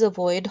sometimes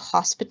avoid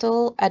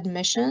hospital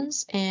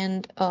admissions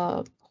and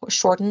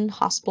shorten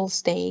hospital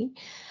stay.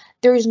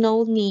 There is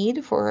no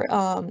need for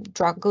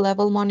drug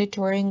level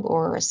monitoring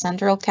or a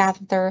central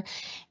catheter.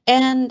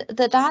 And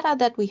the data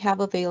that we have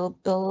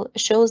available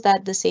shows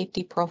that the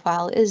safety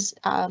profile is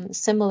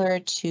similar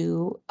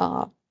to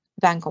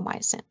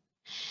vancomycin.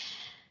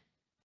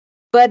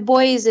 But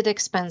boy, is it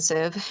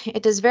expensive.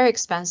 It is very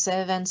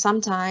expensive, and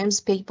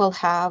sometimes people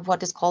have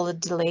what is called a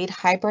delayed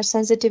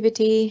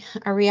hypersensitivity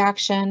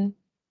reaction.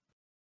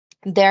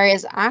 There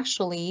is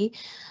actually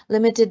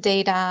limited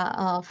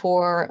data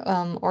for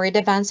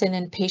oritavancin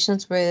in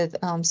patients with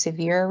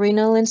severe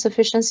renal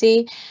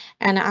insufficiency,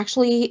 and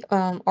actually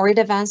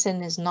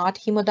oritavancin is not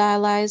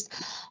hemodialyzed.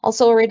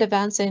 Also,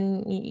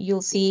 oritavancin,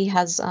 you'll see,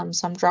 has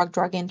some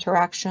drug-drug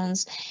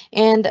interactions,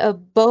 and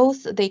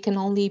both, they can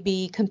only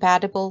be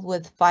compatible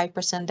with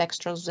 5%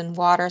 dextrose in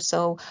water,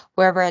 so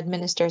whoever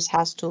administers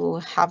has to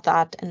have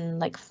that and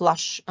like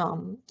flush,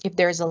 if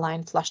there's a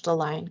line, flush the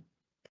line.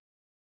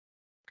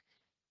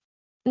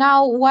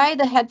 Now, why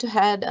the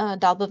head-to-head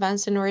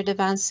dalbavancin or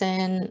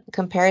oritavancin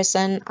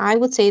comparison? I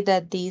would say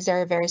that these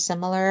are very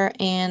similar,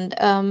 and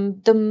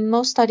the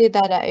most study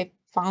that I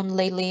found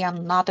lately.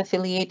 I'm not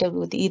affiliated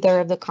with either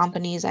of the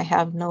companies. I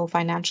have no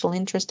financial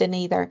interest in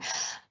either.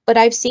 But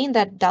I've seen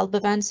that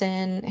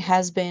dalbavancin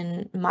has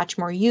been much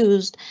more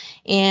used,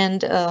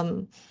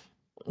 and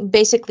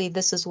basically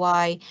this is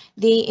why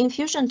the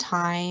infusion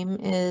time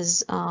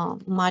is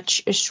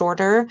much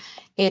shorter.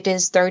 It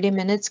is 30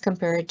 minutes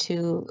compared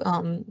to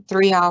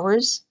 3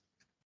 hours.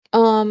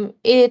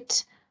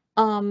 It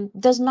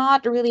does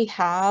not really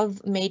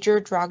have major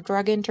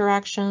drug-drug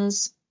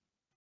interactions.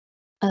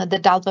 The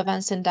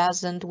dalbavancin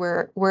doesn't,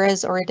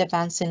 whereas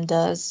oritavancin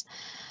does.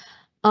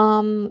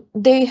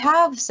 They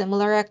have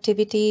similar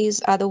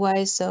activities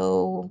otherwise,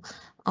 so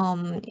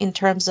in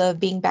terms of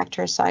being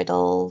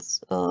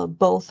bactericidals,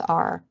 both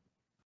are.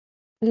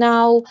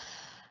 Now,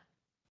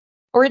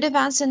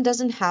 oritavancin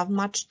doesn't have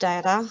much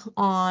data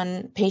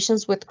on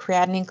patients with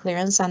creatinine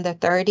clearance under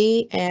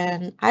 30,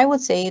 and I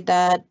would say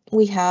that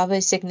we have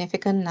a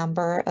significant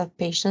number of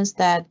patients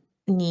that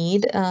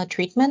need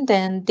treatment,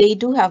 and they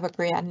do have a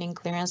creatinine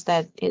clearance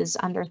that is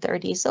under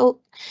 30. So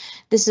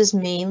this is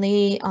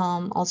mainly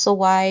also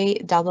why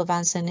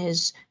dalbavancin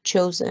is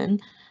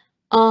chosen.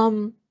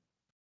 Um,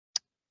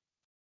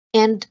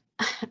 and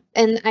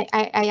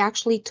I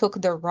actually took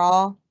the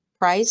raw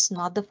price,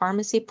 not the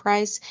pharmacy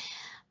price.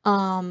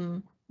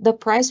 The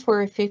price for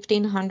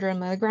 1,500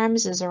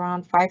 milligrams is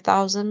around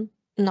 5,000,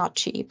 not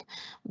cheap,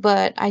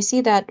 but I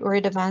see that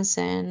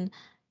oritavancin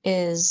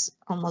is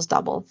almost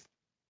double.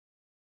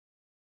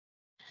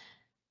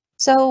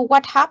 So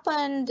what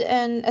happened,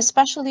 and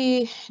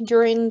especially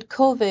during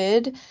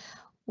COVID,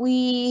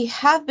 we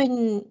have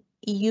been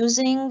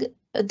using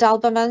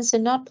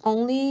dalbavancin not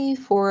only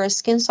for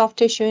skin soft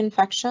tissue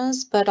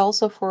infections, but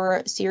also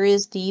for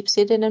serious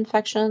deep-seated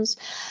infections.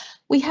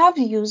 We have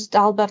used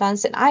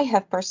dalbavancin. I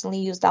have personally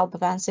used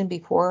dalbavancin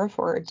before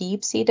for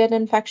deep-seated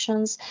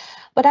infections,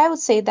 but I would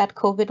say that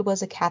COVID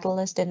was a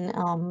catalyst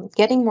in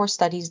getting more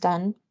studies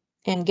done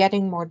and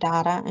getting more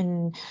data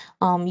and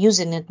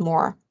using it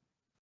more,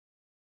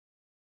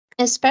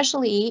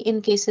 especially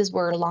in cases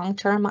where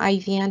long-term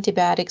IV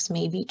antibiotics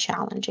may be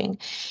challenging.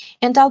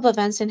 And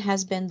dalbavancin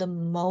has been the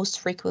most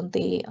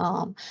frequently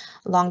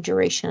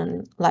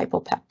long-duration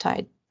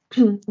lipopeptide.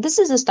 This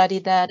is a study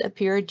that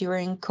appeared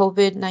during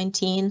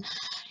COVID-19,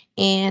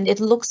 and it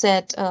looks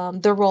at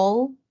the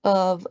role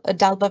of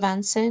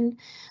dalbavancin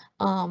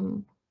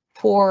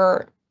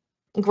for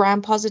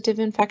gram-positive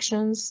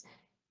infections.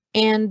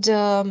 And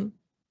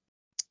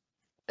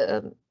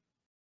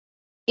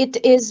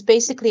it is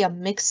basically a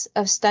mix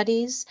of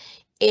studies,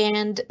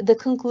 and the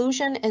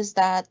conclusion is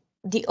that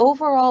the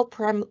overall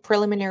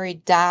preliminary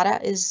data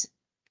is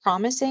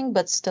promising,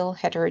 but still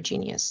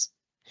heterogeneous.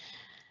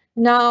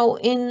 Now,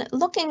 in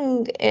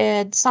looking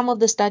at some of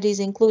the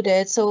studies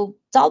included, so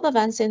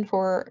dalbavancin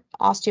for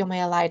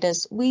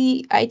osteomyelitis,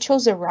 I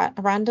chose a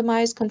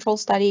randomized control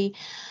study,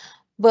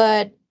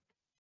 but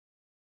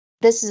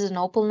this is an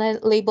open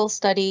label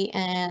study,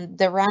 and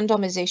the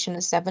randomization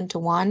is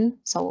 7-1.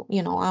 So,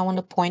 I want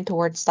to point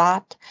towards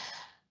that.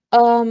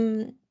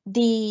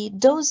 The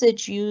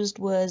dosage used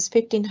was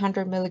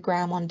 1,500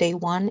 milligram on day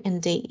 1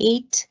 and day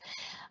 8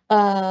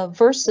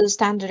 versus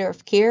standard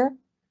of care,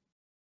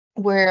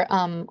 where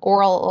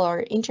oral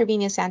or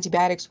intravenous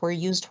antibiotics were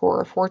used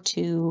for 4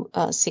 to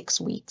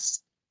 6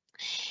 weeks.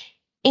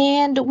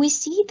 And we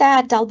see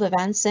that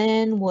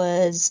dalbavancin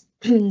was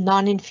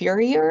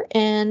non-inferior,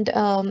 and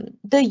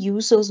the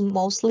use was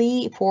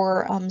mostly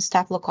for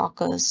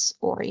Staphylococcus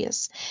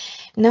aureus.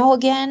 Now,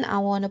 again, I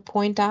want to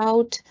point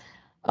out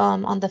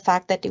on the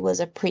fact that it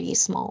was a pretty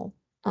small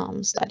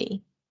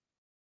study.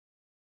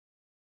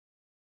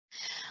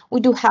 We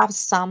do have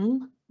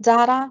some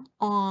data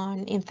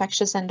on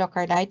infectious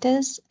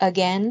endocarditis.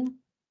 Again,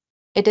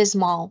 it is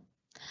small.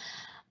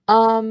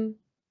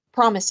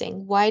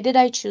 Promising. Why did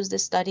I choose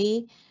this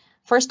study?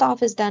 First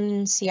off, it's done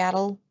in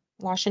Seattle,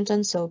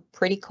 Washington, so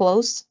pretty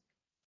close.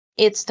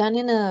 It's done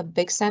in a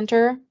big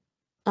center,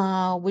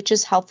 which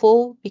is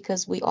helpful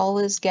because we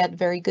always get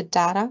very good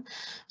data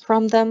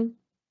from them.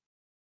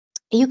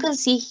 You can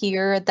see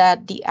here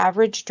that the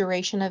average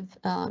duration of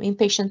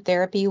inpatient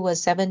therapy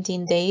was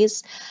 17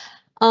 days.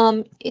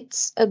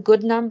 It's a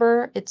good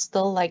number. It's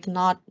still like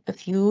not a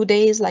few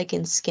days like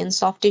in skin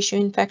soft tissue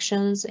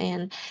infections,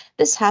 and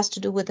this has to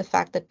do with the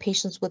fact that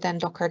patients with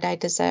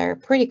endocarditis are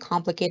pretty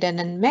complicated,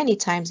 and many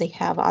times they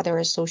have other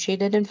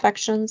associated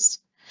infections.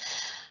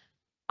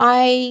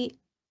 I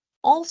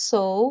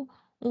also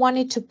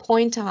wanted to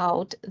point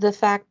out the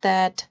fact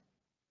that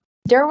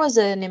there was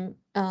a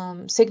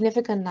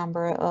significant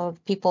number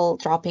of people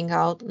dropping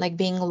out, like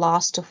being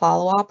lost to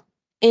follow-up,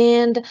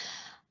 and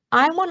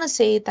I want to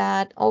say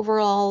that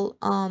overall,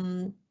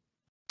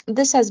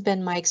 this has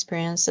been my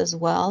experience as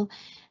well.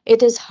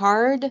 It is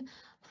hard,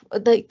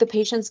 the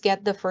patients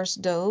get the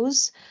first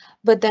dose,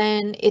 but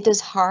then it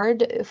is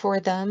hard for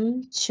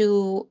them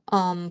to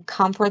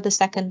come for the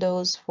second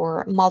dose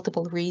for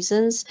multiple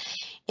reasons.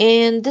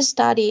 And this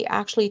study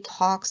actually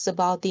talks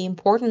about the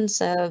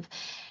importance of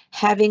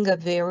having a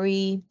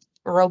very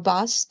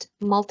robust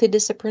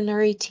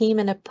multidisciplinary team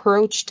and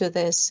approach to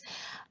this,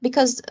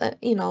 because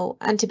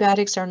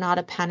antibiotics are not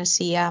a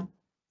panacea.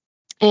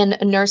 and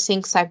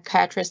nursing,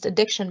 psychiatrist,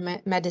 addiction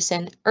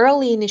medicine,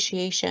 early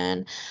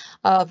initiation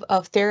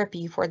of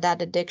therapy for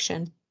that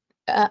addiction,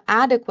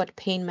 adequate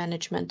pain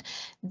management,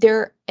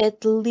 they're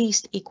at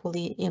least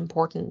equally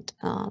important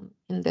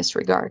in this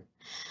regard.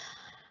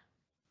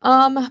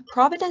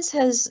 Providence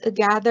has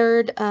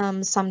gathered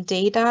some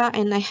data,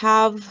 and I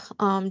have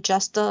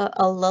just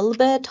a little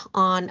bit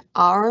on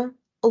our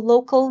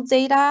local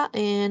data,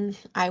 and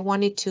I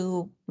wanted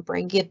to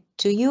bring it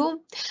to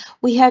you.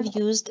 We have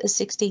used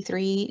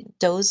 63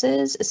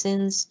 doses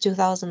since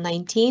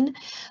 2019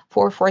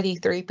 for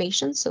 43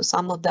 patients, so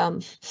some of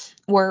them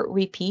were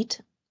repeat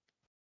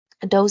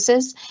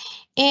doses.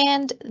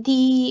 And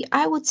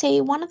I would say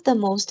one of the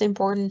most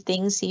important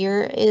things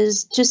here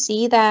is to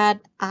see that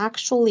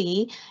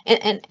actually,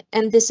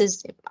 and this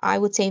is, I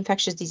would say,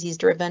 infectious disease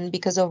driven,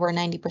 because over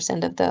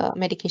 90% of the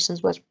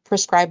medications was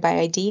prescribed by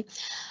ID.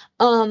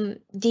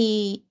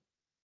 The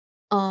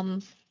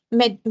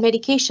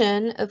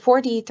medication,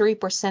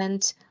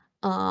 43%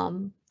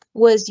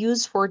 was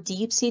used for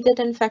deep-seated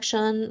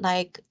infections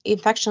like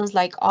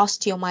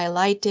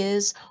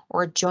osteomyelitis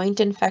or joint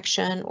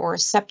infection or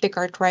septic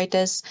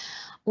arthritis,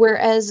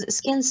 whereas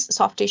skin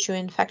soft tissue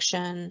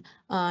infection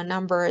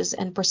numbers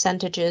and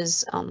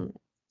percentages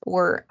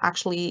were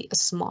actually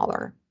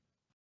smaller.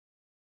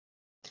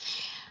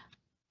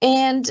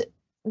 And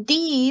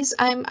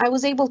I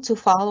was able to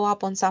follow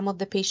up on some of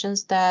the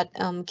patients that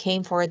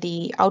came for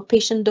the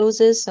outpatient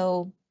doses.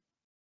 So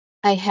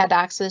I had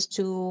access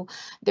to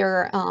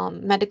their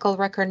medical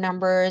record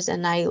numbers,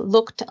 and I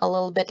looked a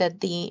little bit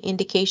at the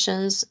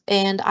indications.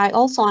 And I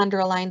also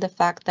underlined the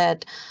fact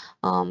that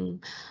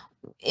IV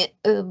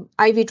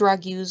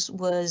drug use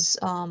was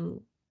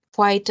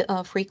quite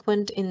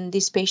frequent in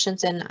these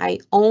patients, and I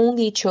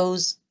only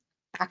chose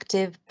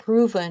active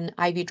proven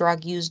IV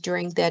drug use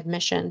during the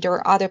admission. There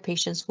were other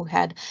patients who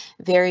had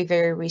very,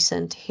 very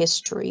recent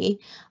history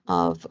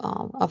of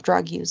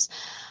drug use.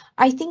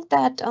 I think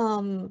that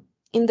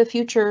in the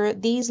future,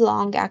 these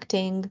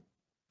long-acting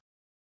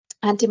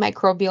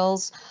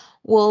antimicrobials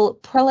will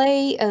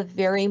play a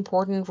very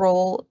important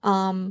role.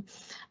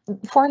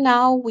 For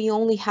now, we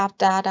only have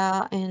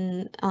data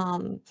in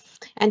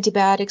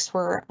antibiotics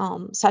for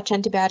such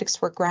antibiotics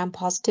for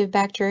gram-positive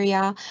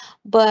bacteria,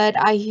 but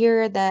I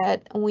hear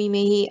that we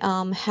may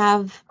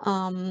have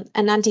an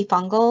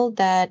antifungal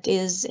that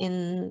is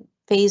in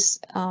phase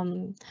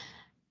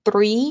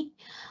 3,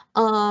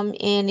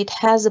 and it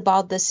has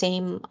about the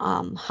same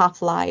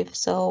half-life.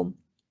 So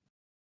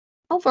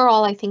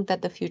overall, I think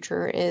that the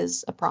future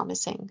is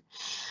promising.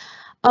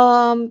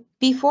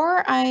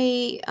 Before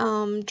I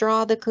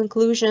draw the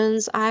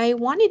conclusions, I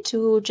wanted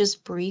to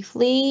just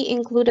briefly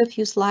include a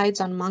few slides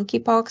on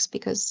monkeypox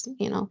because,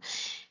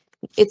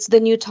 it's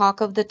the new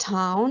talk of the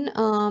town.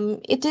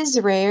 It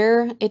is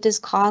rare. It is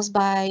caused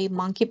by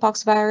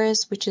monkeypox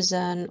virus, which is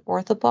an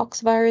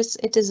orthopox virus.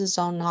 It is a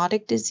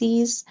zoonotic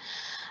disease.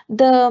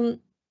 The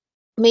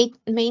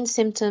main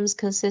symptoms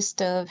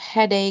consist of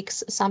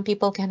headaches. Some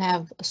people can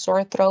have a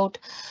sore throat,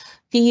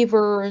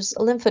 fevers,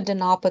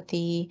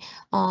 lymphadenopathy,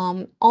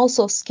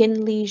 also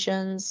skin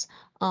lesions,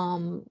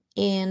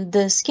 and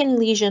the skin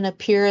lesion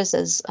appears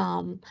as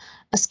a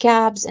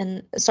scabs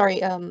and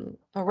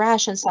a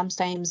rash and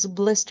sometimes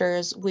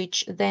blisters,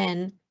 which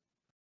then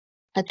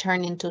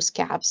turn into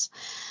scabs.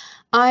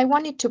 I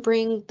wanted to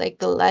bring like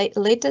the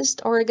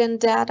latest Oregon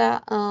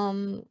data.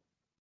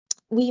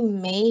 We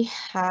may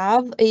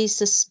have a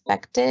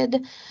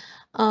suspected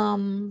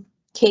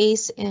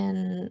case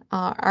in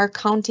our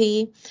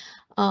county,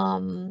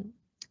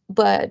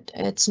 but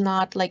it's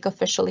not like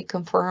officially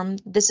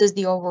confirmed. This is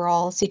the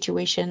overall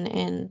situation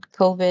in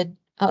COVID,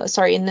 in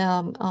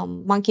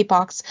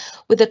monkeypox,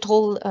 with a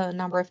total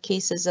number of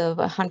cases of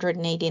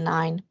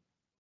 189.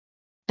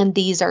 And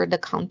these are the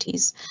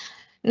counties.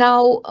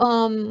 Now,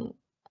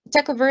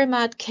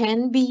 tecovirimat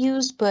can be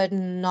used, but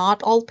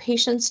not all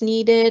patients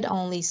need it,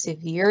 only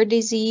severe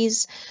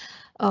disease,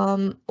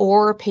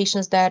 or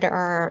patients that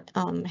are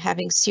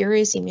having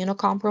serious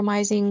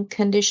immunocompromising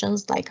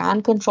conditions like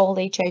uncontrolled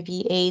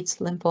HIV, AIDS,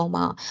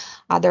 lymphoma,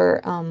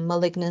 other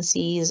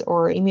malignancies,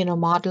 or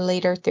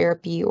immunomodulator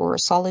therapy, or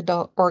solid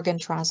organ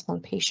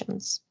transplant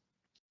patients.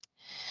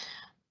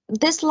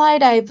 This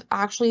slide I've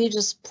actually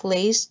just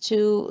placed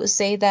to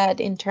say that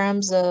in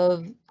terms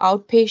of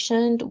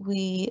outpatient,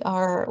 we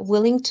are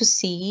willing to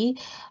see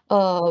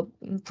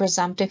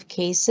presumptive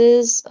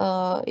cases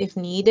if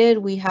needed.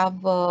 We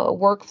have a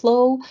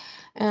workflow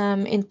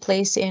in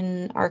place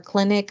in our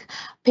clinic.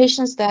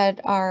 Patients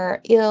that are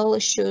ill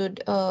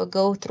should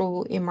go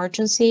through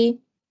emergency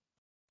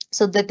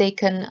so that they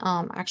can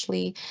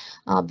actually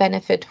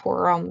benefit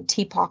for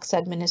TPOXX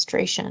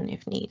administration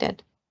if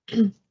needed.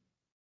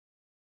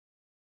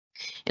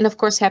 And of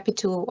course, happy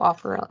to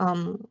offer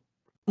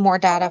more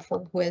data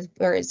for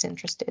whoever is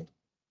interested.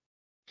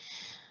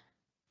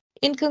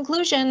 In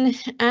conclusion,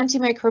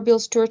 antimicrobial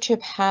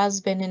stewardship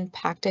has been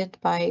impacted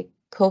by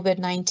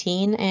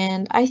COVID-19,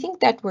 and I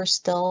think that we're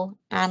still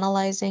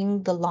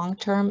analyzing the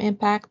long-term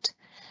impact.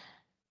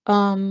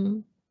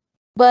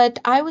 But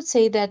I would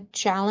say that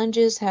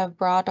challenges have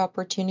brought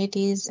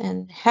opportunities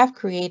and have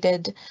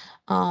created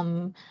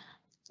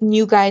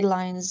new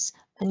guidelines,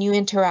 new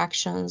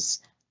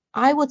interactions.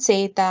 I would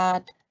say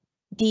that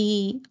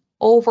the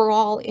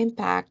overall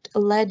impact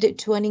led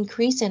to an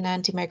increase in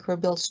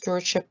antimicrobial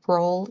stewardship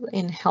role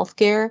in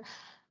healthcare.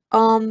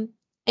 Um,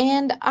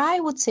 and I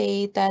would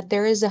say that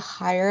there is a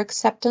higher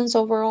acceptance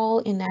overall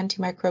in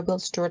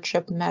antimicrobial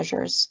stewardship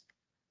measures.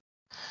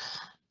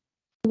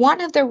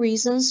 One of the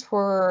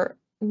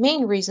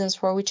main reasons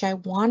for which I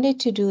wanted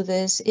to do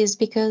this is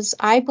because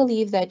I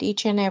believe that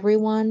each and every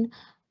one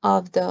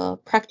of the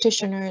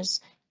practitioners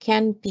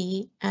can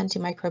be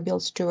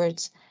antimicrobial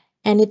stewards,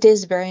 and it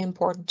is very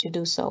important to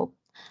do so.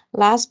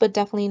 Last but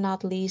definitely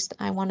not least,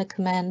 I want to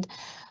commend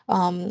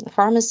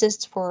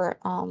pharmacists for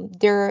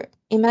their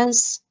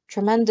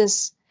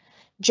tremendous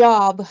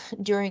job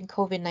during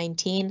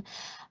COVID-19.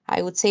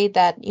 I would say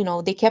that,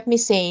 they kept me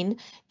sane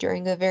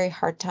during a very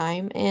hard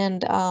time,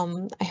 and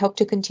I hope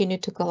to continue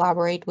to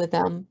collaborate with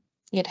them.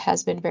 It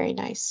has been very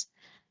nice.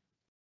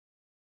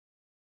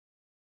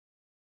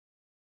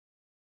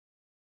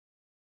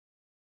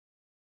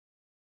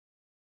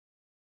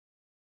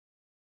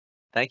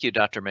 Thank you,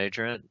 Dr.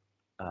 Major.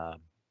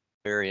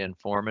 Very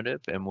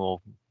informative, and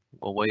we'll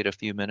wait a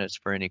few minutes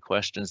for any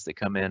questions that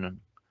come in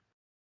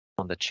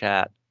on the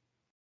chat.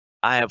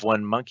 I have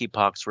one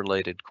monkeypox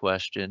related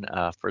question.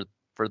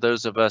 For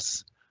those of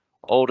us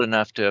old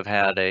enough to have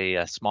had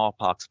a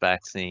smallpox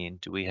vaccine,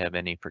 do we have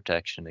any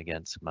protection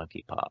against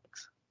monkeypox?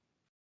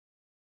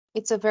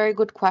 It's a very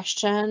good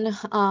question.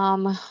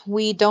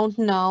 We don't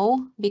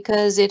know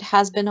because it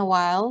has been a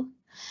while.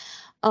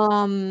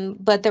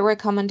 But the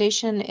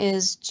recommendation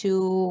is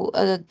to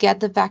get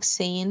the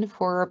vaccine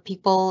for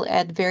people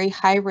at very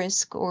high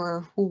risk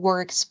or who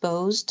were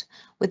exposed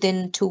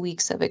within 2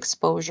 weeks of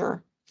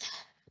exposure.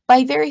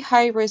 By very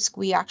high risk,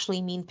 we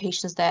actually mean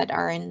patients that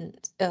are in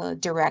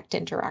direct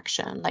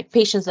interaction, like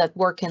patients that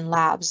work in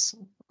labs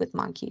with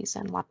monkeys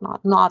and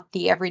whatnot, not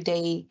the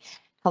everyday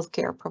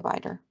healthcare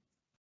provider.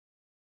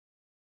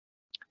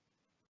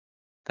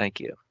 Thank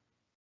you.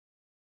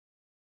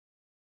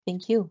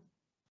 Thank you.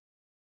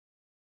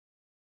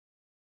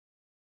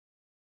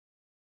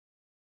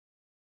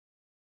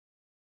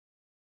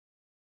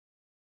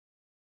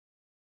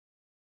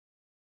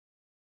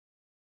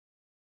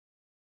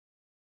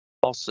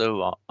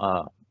 Also,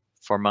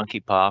 for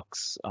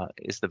monkeypox,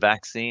 is the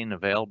vaccine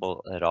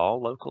available at all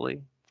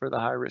locally for the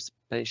high-risk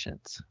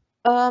patients?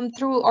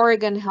 Through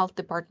Oregon Health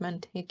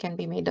Department, it can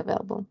be made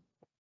available.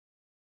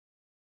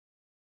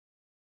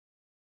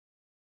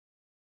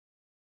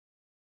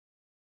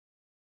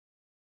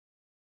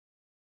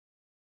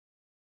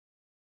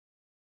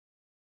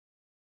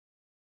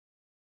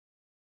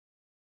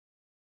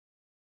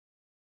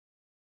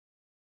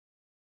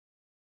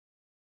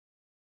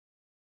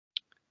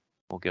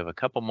 We'll give a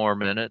couple more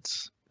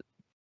minutes.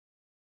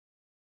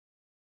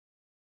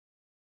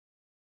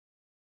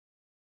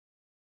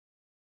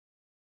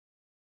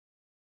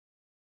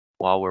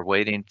 While we're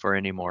waiting for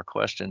any more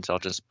questions, I'll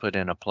just put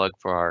in a plug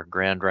for our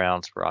grand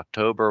rounds for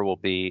October. Will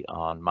be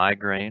on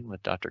migraine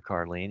with Dr.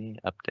 Carlini,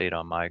 update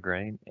on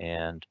migraine.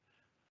 And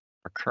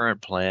our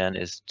current plan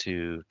is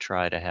to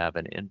try to have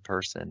an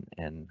in-person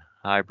and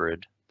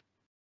hybrid.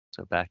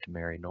 So back to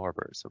Mary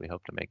Norbert. So we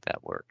hope to make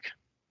that work.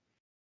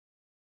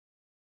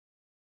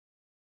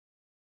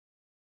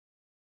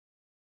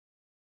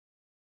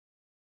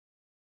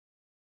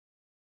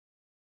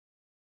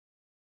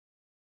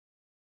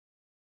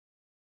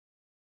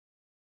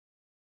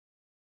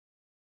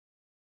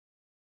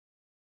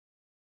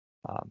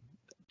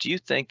 Do you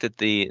think that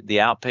the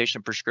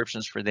outpatient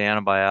prescriptions for the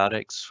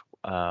antibiotics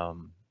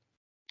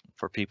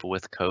for people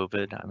with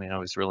COVID? I mean, I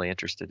was really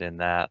interested in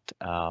that.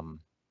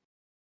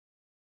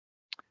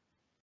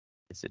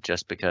 Is it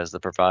just because the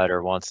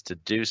provider wants to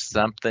do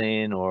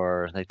something,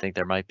 or they think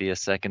there might be a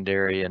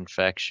secondary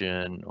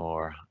infection,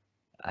 or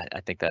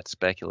I think that's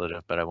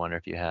speculative, but I wonder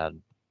if you had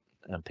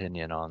an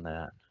opinion on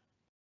that.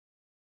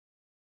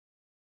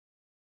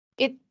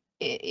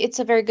 It's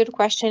a very good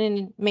question, and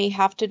it may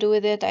have to do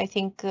with it. I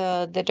think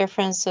the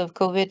difference of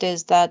COVID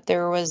is that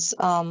there was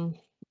a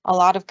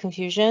lot of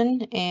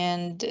confusion,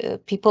 and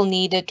people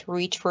needed to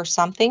reach for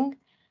something.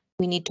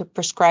 We need to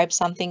prescribe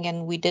something,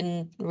 and we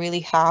didn't really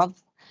have,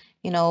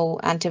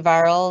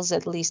 antivirals,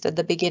 at least at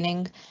the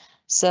beginning.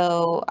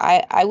 So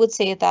I would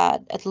say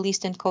that at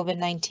least in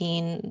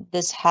COVID-19,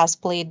 this has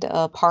played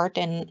a part,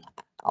 and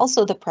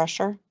also the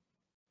pressure.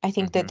 I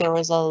think that there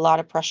was a lot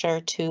of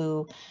pressure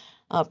to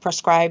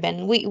prescribe,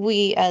 and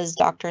we as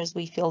doctors,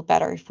 we feel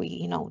better if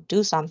we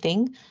do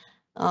something,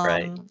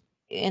 Right. and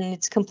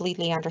it's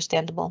completely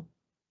understandable.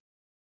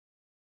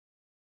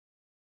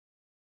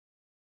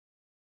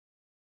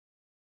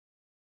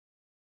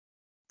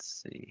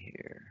 Let's see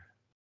here.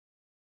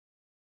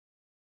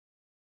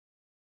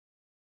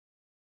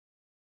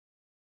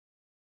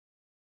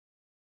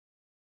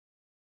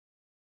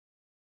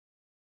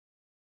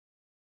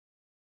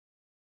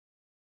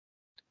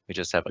 We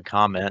just have a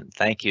comment.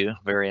 Thank you.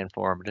 Very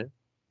informative.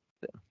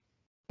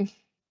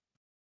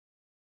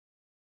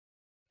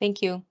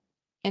 Thank you.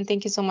 And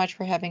thank you so much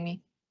for having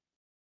me.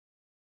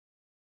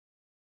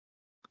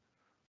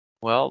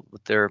 Well,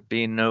 with there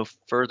being no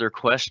further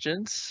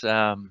questions,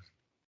 I'd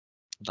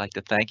like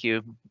to thank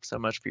you so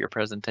much for your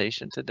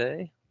presentation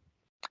today.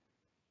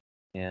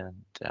 And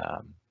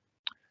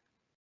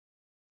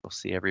we'll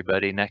see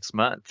everybody next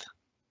month.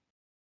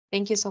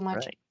 Thank you so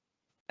much. Right.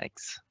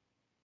 Thanks.